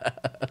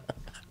 But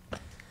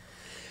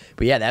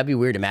yeah, that'd be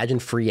weird. Imagine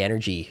free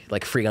energy,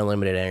 like free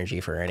unlimited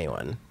energy for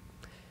anyone.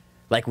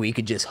 Like, we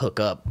could just hook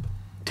up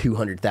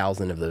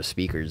 200,000 of those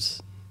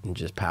speakers and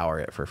just power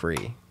it for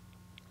free.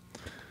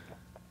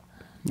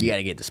 You got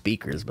to get the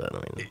speakers, but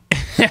I mean,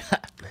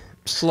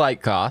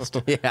 Slight cost.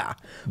 yeah,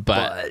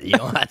 but you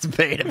don't have to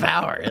pay to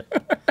power it.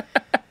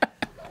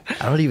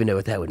 I don't even know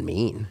what that would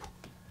mean.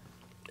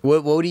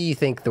 What do you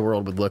think the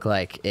world would look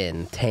like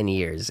in 10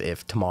 years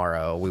if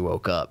tomorrow we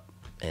woke up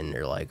and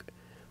they're like,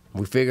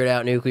 we figured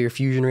out nuclear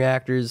fusion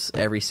reactors,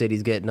 every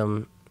city's getting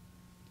them,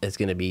 it's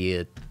going to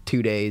be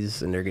 2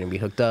 days and they're going to be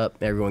hooked up,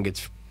 everyone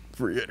gets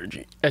free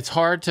energy? It's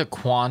hard to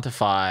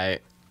quantify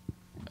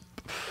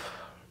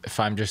if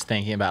I'm just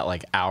thinking about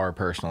like our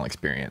personal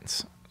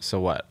experience. So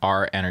what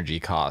our energy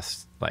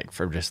costs, like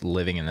for just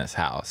living in this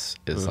house,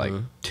 is like,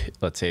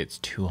 let's say it's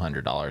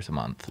 $200 a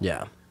month.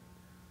 Yeah.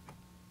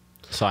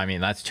 So I mean,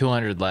 that's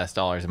 $200 less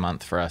a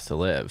month for us to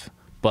live.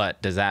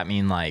 But does that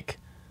mean like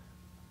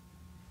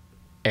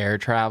air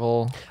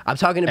travel? I'm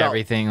talking about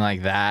everything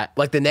like that.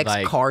 Like, the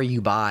next car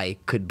you buy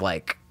could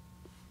like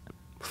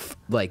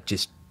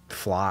just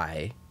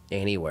fly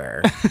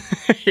anywhere.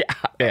 Yeah.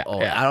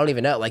 I don't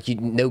even know. Like, you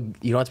don't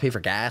have to pay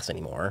for gas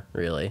anymore,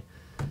 really.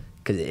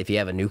 Because if you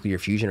have a nuclear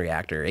fusion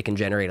reactor, it can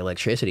generate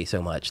electricity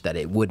so much that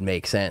it would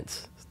make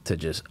sense to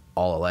just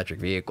all electric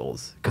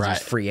vehicles, because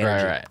there's free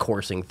energy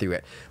coursing through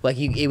it. Like,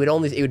 it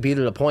would be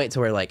to the point to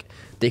where like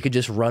they could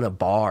just run a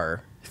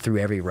bar through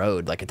every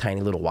road, like a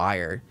tiny little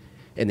wire,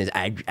 and then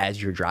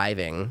as you're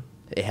driving,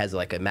 it has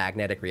like a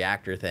magnetic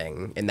reactor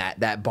thing, and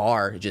that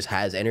bar just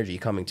has energy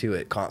coming to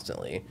it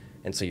constantly,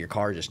 and so your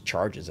car just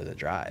charges as it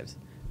drives,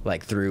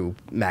 like through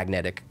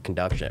magnetic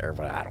conduction or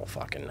what, I don't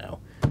fucking know.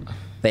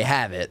 They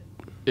have it.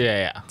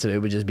 Yeah. So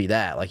it would just be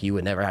that. Like, you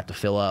would never have to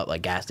fill up.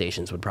 Like, gas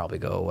stations would probably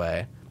go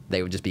away.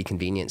 They would just be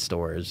convenience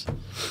stores.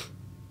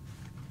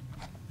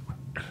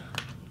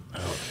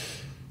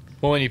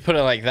 Well, when you put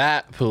it like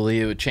that,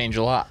 Pooley, it would change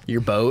a lot.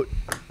 Your boat.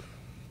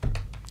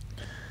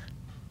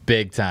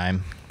 Big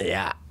time.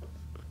 Yeah.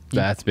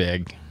 That's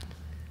big.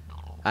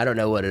 I don't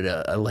know what an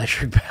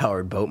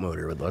electric-powered boat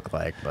motor would look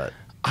like, but...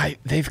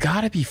 They've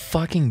got to be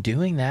fucking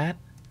doing that.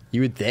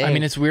 You would think. I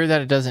mean, it's weird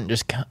that it doesn't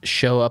just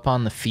show up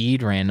on the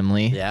feed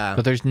randomly. Yeah.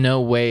 But there's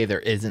no way there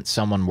isn't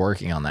someone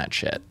working on that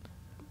shit.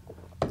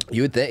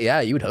 You would think,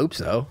 yeah, you would hope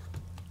so.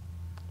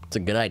 It's a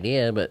good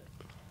idea, but...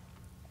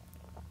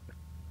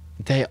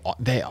 They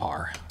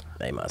are.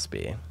 They must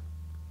be.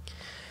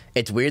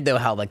 It's weird, though,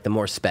 how, like, the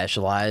more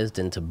specialized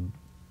into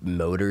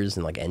motors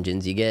and, like,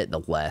 engines you get, the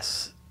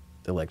less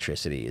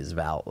electricity is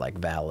valid.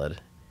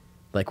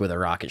 Like, with a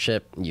rocket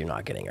ship, you're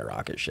not getting a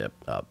rocket ship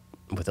up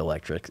with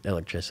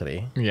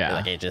electricity. Yeah.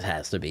 Like, it just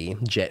has to be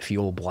jet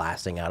fuel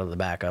blasting out of the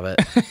back of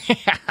it.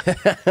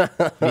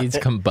 Needs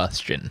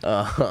combustion.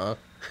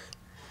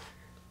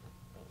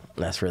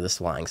 That's where the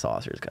flying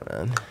saucers come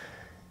in.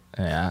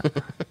 Yeah.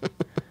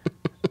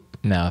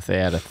 Now, if they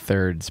had a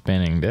third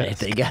spinning If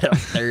disc. they got a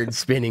third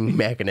spinning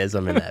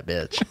mechanism in that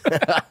bitch.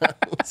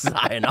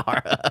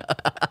 Sayonara.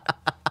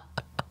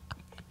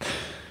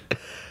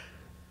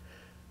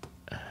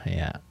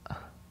 Yeah.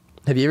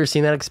 Have you ever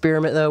seen that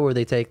experiment, though, where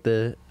they take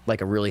a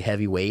really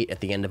heavy weight at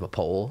the end of a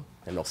pole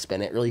and they'll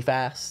spin it really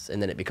fast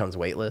and then it becomes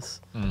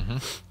weightless? Mm-hmm.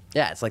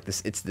 Yeah, it's like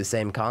this. It's the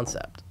same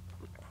concept.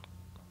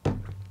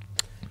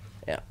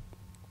 Yeah.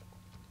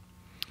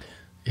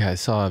 Yeah, I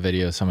saw a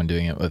video of someone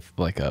doing it with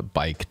like a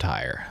bike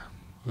tire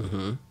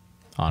on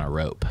a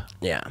rope.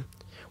 Yeah.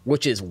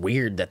 Which is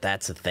weird that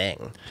that's a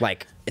thing.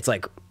 Like, it's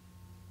like...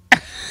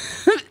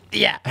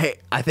 Yeah. Hey,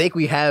 I think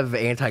we have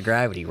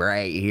anti-gravity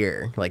right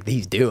here. Like,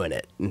 he's doing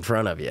it in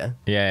front of you.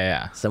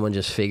 Yeah. Someone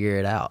just figure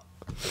it out.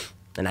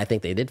 And I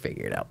think they did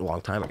figure it out a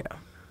long time ago.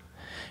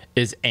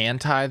 Is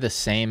anti the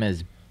same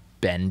as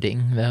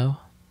bending, though?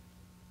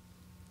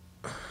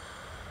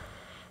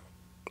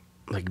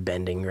 Like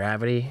bending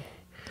gravity?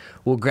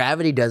 Well,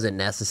 gravity doesn't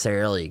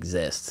necessarily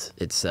exist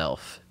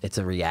itself. It's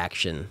a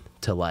reaction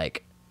to,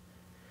 like...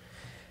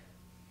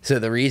 So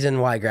the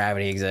reason why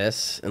gravity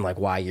exists and, like,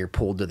 why you're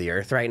pulled to the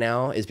earth right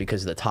now is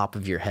because the top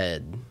of your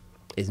head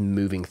is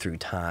moving through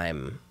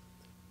time.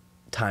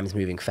 Time's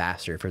moving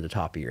faster for the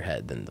top of your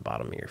head than the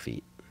bottom of your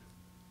feet.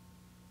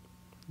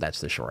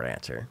 That's the short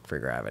answer for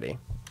gravity.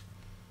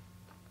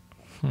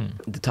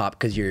 The top,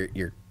 because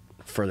you're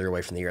further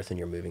away from the earth and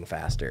you're moving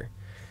faster.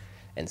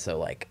 And so,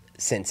 like,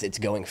 since it's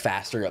going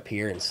faster up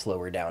here and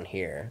slower down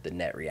here, the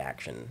net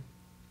reaction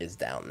is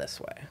down this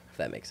way, if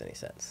that makes any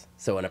sense.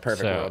 So in a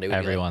perfect world, it would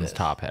everyone's be like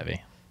top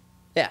heavy.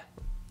 yeah,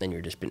 then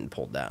you're just being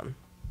pulled down.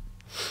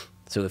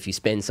 So if you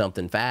spin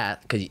something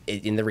fast,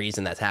 and the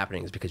reason that's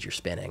happening is because you're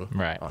spinning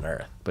on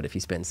Earth. But if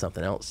you spin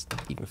something else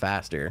even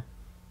faster,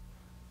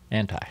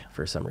 Anti.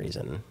 for some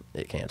reason,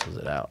 it cancels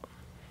it out.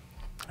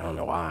 I don't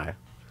know why.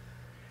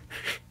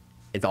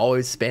 It's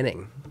always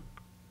spinning.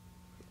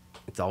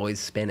 It's always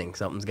spinning.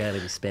 Something's got to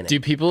be spinning. Do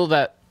people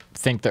that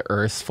think the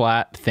Earth's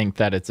flat think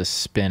that it's a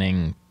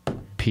spinning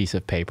piece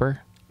of paper?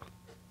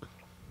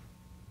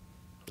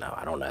 No,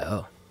 I don't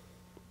know.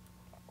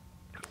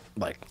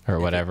 Like, Or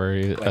whatever,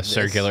 a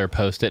circular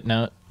post-it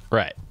note?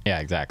 Right. Yeah,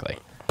 exactly.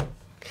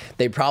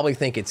 they probably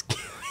think it's...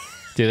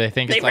 Do they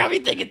think they it's like... probably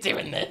think it's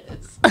doing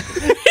this.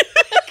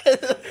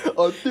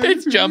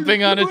 It's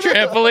jumping on a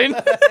trampoline?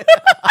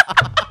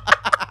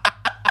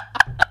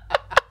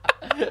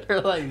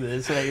 Or like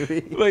this,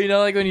 maybe. Well, you know,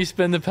 like when you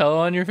spin the pillow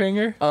on your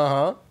finger?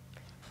 Uh-huh.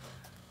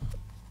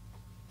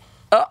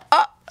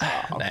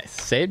 Nice.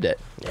 Saved it.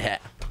 Yeah.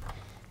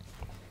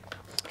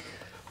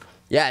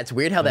 Yeah, it's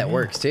weird how that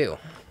works, too.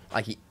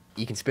 Like,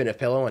 you can spin a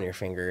pillow on your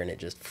finger, and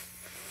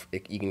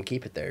you can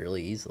keep it there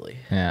really easily.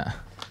 Yeah.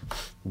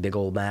 Big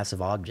old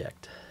massive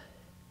object.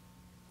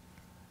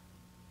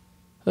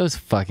 Those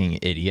fucking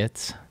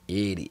idiots.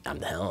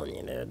 I'm telling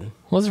you, dude.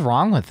 What's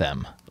wrong with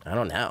them? I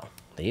don't know.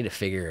 They need to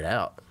figure it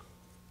out.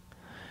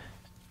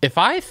 If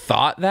I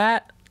thought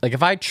that, like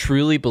if I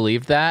truly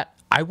believed that,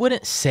 I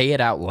wouldn't say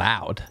it out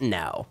loud.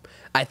 No.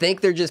 I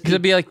think they're just... Because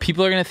it'd be like,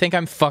 people are going to think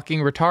I'm fucking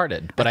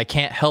retarded, but I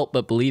can't help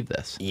but believe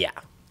this. Yeah.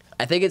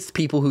 I think it's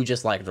people who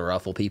just like to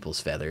ruffle people's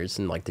feathers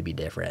and like to be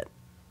different.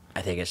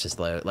 I think it's just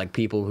like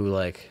people who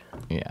like...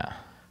 Yeah.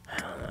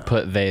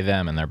 Put they,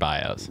 them in their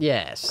bios.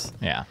 Yes.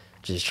 Yeah.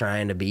 Just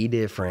trying to be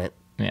different.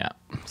 Yeah.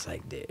 It's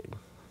like, dude.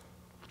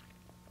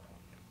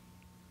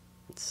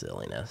 It's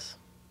silliness.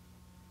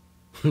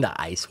 The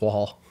ice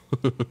wall.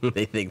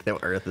 They think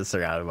the Earth is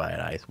surrounded by an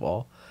ice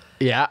wall.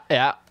 Yeah.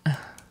 Yeah.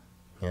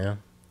 Yeah.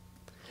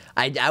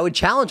 I would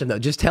challenge them, though.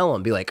 Just tell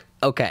them. Be like,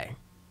 okay,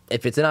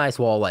 if it's an ice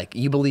wall, like,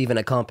 you believe in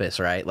a compass,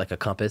 right? Like, a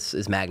compass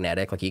is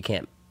magnetic. Like, you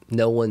can't...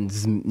 No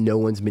one's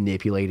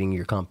manipulating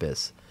your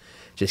compass.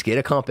 Just get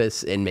a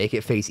compass and make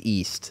it face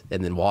east,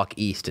 and then walk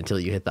east until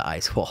you hit the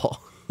ice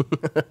wall.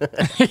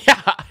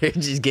 Yeah.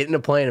 Just get in a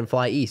plane and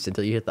fly east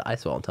until you hit the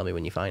ice wall and tell me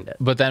when you find it.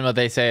 But then what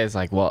they say is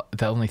like, well,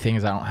 the only thing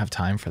is I don't have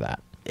time for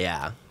that.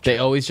 Yeah. They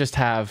always just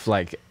have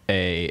like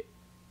a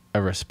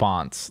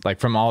response, like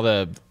from all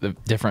the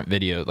different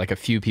videos. Like a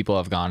few people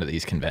have gone to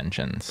these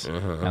conventions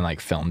and like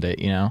filmed it,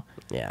 you know.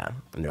 Yeah.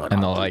 And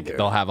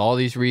They'll have all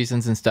these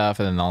reasons and stuff,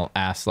 and then they'll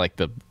ask like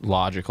the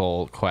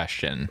logical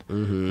question,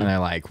 and they're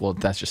like, well,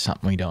 that's just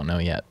something we don't know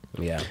yet.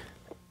 Yeah.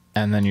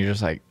 And then you're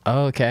just like,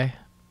 oh, okay.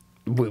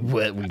 We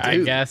do. I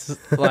guess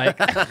like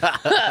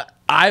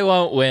I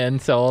won't win,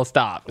 so I'll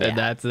stop. Yeah.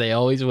 And they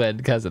always win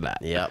because of that.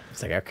 Yep.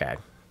 It's like, okay.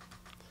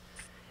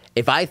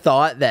 If I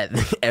thought that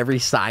every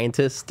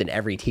scientist and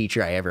every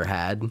teacher I ever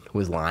had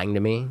was lying to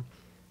me,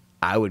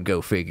 I would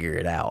go figure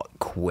it out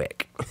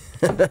quick.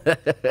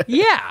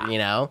 Yeah. You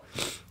know?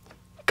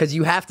 Because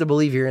you have to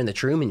believe you're in the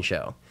Truman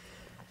Show.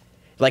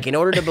 Like, in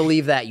order to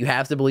believe that, you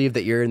have to believe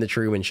that you're in the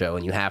Truman Show,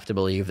 and you have to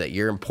believe that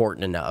you're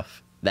important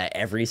enough that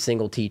every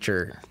single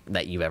teacher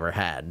that you've ever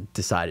had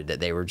decided that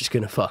they were just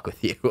going to fuck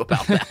with you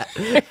about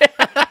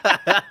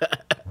that.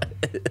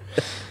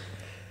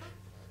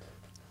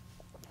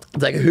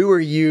 It's like, who are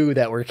you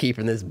that we're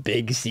keeping this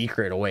big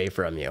secret away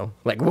from you?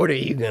 Like, what are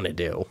you going to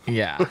do?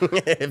 Yeah.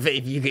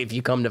 if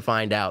you come to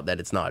find out that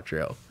it's not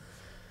true?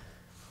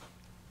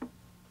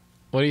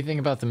 What do you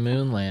think about the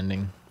moon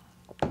landing?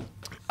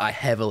 I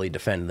heavily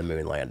defend the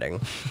moon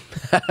landing.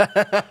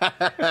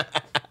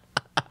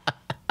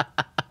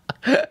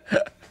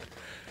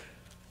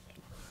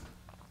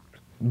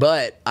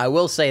 But I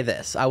will say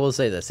this.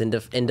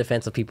 In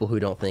defense of people who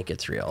don't think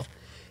it's real.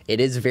 It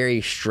is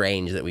very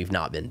strange that we've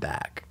not been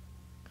back.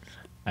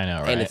 I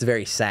know, right? And it's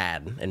very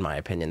sad, in my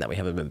opinion, that we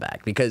haven't been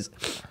back. Because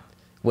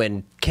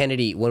when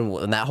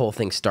that whole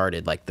thing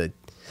started, like the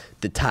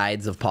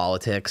tides of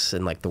politics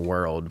and like the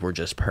world were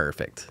just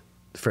perfect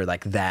for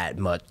like that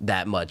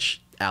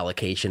much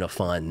allocation of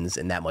funds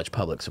and that much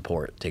public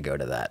support to go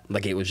to that.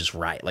 Like, it was just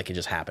right. Like, it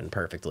just happened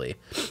perfectly.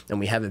 And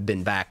we haven't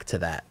been back to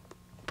that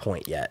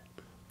point yet,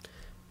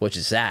 which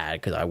is sad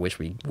because I wish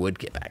we would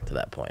get back to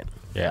that point.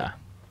 Yeah.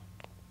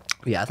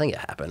 Yeah, I think it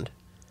happened.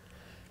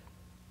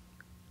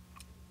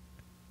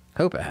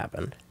 Hope it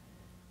happened.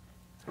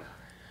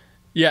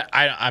 Yeah,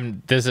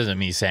 I'm. This isn't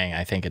me saying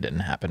I think it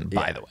didn't happen.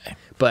 By Yeah. the way,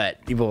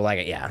 But people like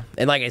it, yeah.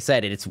 And like I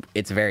said,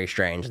 it's very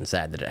strange and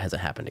sad that it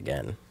hasn't happened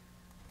again.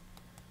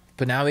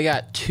 but now we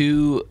got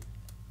two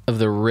of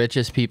the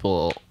richest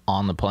people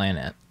on the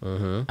planet.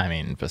 I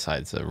mean,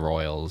 besides the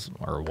royals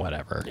or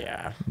whatever.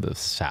 Yeah. The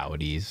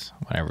Saudis,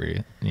 whatever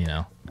you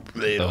know,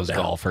 They those don't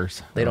know.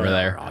 golfers. They don't over know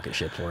there. how rocket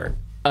ships work.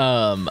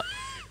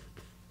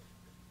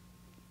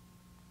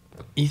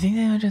 You think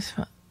they would just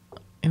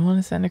want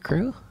to send a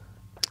crew?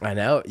 I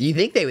know. You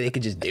think they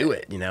could just do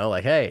it, you know?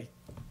 Like, hey.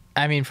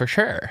 I mean, for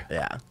sure.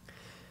 Yeah.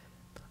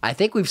 I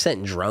think we've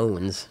sent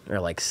drones or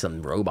like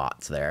some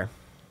robots there.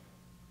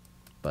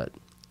 But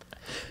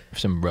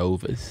Some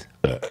rovers.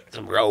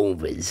 some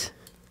rovers.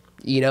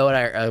 You know what?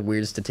 A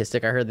weird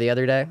statistic I heard the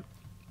other day?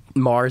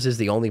 Mars is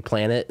the only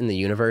planet in the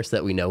universe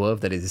that we know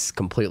of that is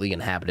completely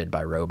inhabited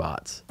by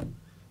robots.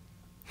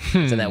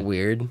 Isn't that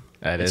weird?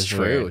 That it's is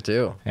true weird.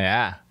 too.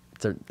 Yeah.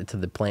 It's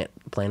the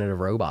planet of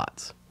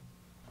robots.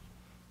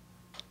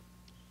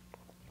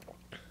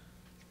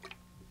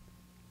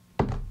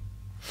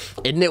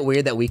 Isn't it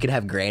weird that we could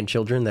have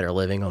grandchildren that are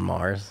living on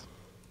Mars?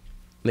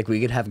 Like, we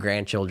could have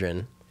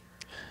grandchildren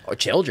or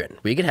children.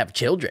 We could have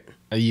children.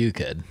 You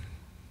could.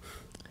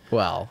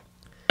 Well,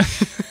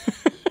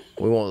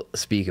 we won't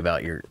speak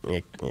about your.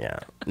 Yeah.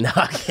 No,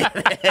 I'm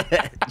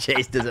kidding.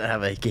 Chase doesn't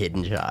have a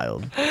hidden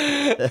child.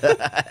 Did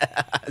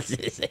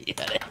you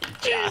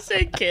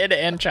say kid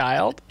and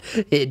child?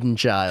 Hidden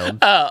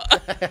child.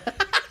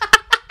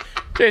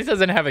 Chase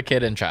doesn't have a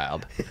kid and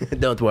child.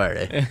 Don't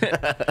worry.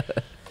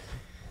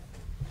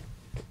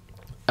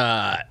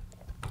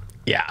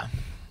 Yeah.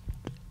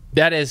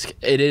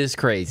 It is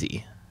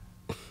crazy.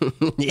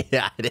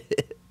 Yeah, it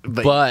is.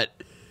 But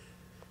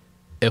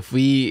if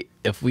we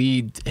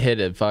hit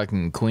a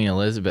fucking Queen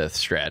Elizabeth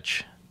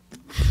stretch,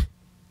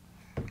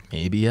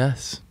 maybe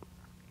yes.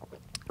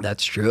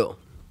 That's true.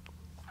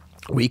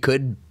 We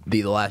could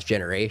be the last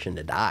generation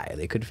to die.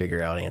 They could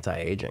figure out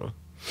anti-aging.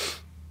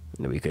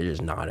 And we could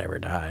just not ever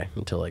die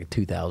until like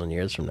 2,000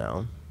 years from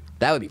now.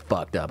 That would be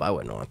fucked up. I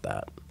wouldn't want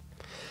that.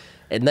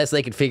 Unless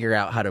they could figure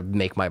out how to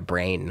make my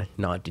brain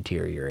not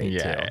deteriorate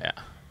too.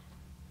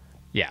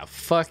 Yeah,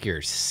 fuck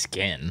your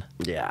skin.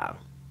 Yeah.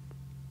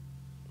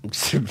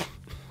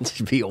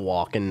 Just be a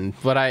walking.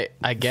 But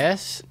I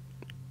guess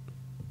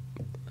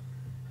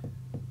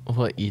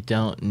what you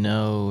don't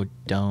know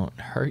don't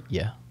hurt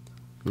you.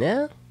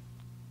 Yeah.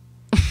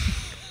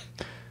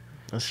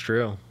 That's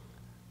true.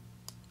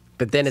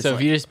 But then it's So like,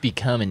 if you just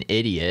become an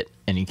idiot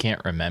and you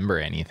can't remember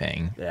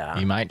anything, Yeah.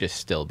 you might just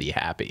still be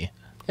happy.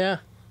 yeah.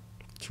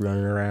 Just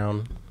running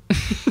around.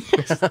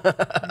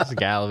 Just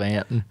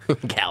gallivanting.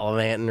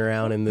 Gallivanting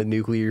around in the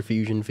nuclear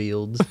fusion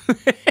fields.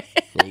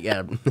 You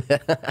got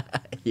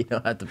you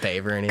don't have to pay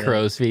for anything.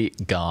 Crow's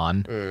feet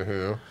gone.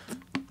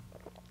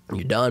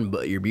 You're done,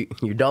 but you're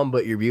dumb,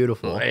 but you're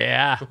beautiful.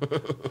 Yeah.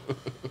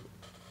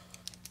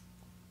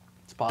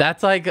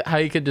 That's like how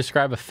you could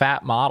describe a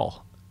fat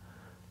model.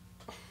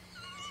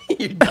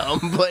 You're dumb,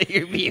 but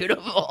you're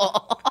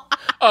beautiful.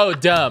 Oh,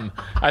 dumb.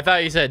 I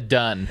thought you said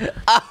done.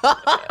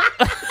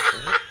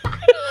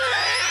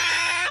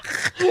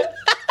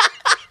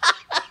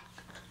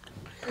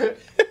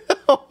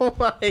 Oh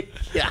my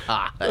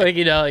god. Like,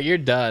 you know, you're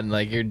done.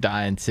 Like, you're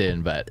dying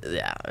soon, but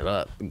Yeah.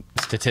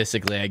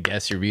 statistically, I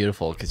guess you're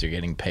beautiful because you're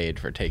getting paid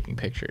for taking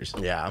pictures.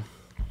 Yeah.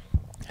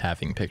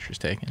 Having pictures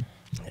taken.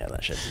 Yeah,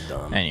 that shit's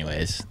dumb.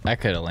 Anyways,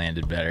 that could have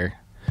landed better.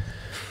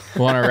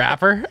 Want a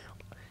rapper?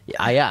 Yeah,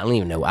 I don't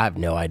even know. I have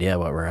no idea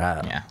what we're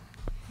at. Yeah.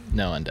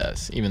 No one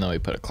does. Even though we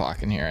put a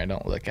clock in here, I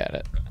don't look at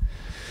it.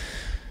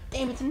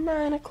 Damn, it's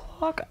 9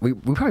 o'clock. We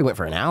probably went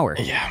for an hour.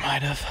 Yeah,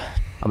 might have.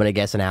 I'm going to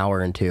guess an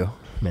hour and 2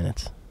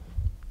 minutes.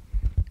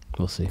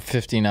 We'll see.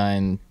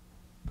 59,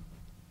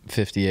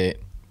 58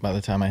 by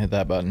the time I hit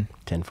that button.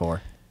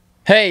 10-4.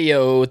 Hey,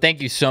 yo,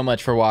 thank you so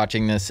much for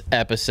watching this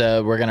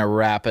episode. We're going to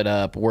wrap it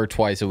up. We're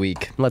twice a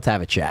week. Let's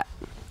have a chat.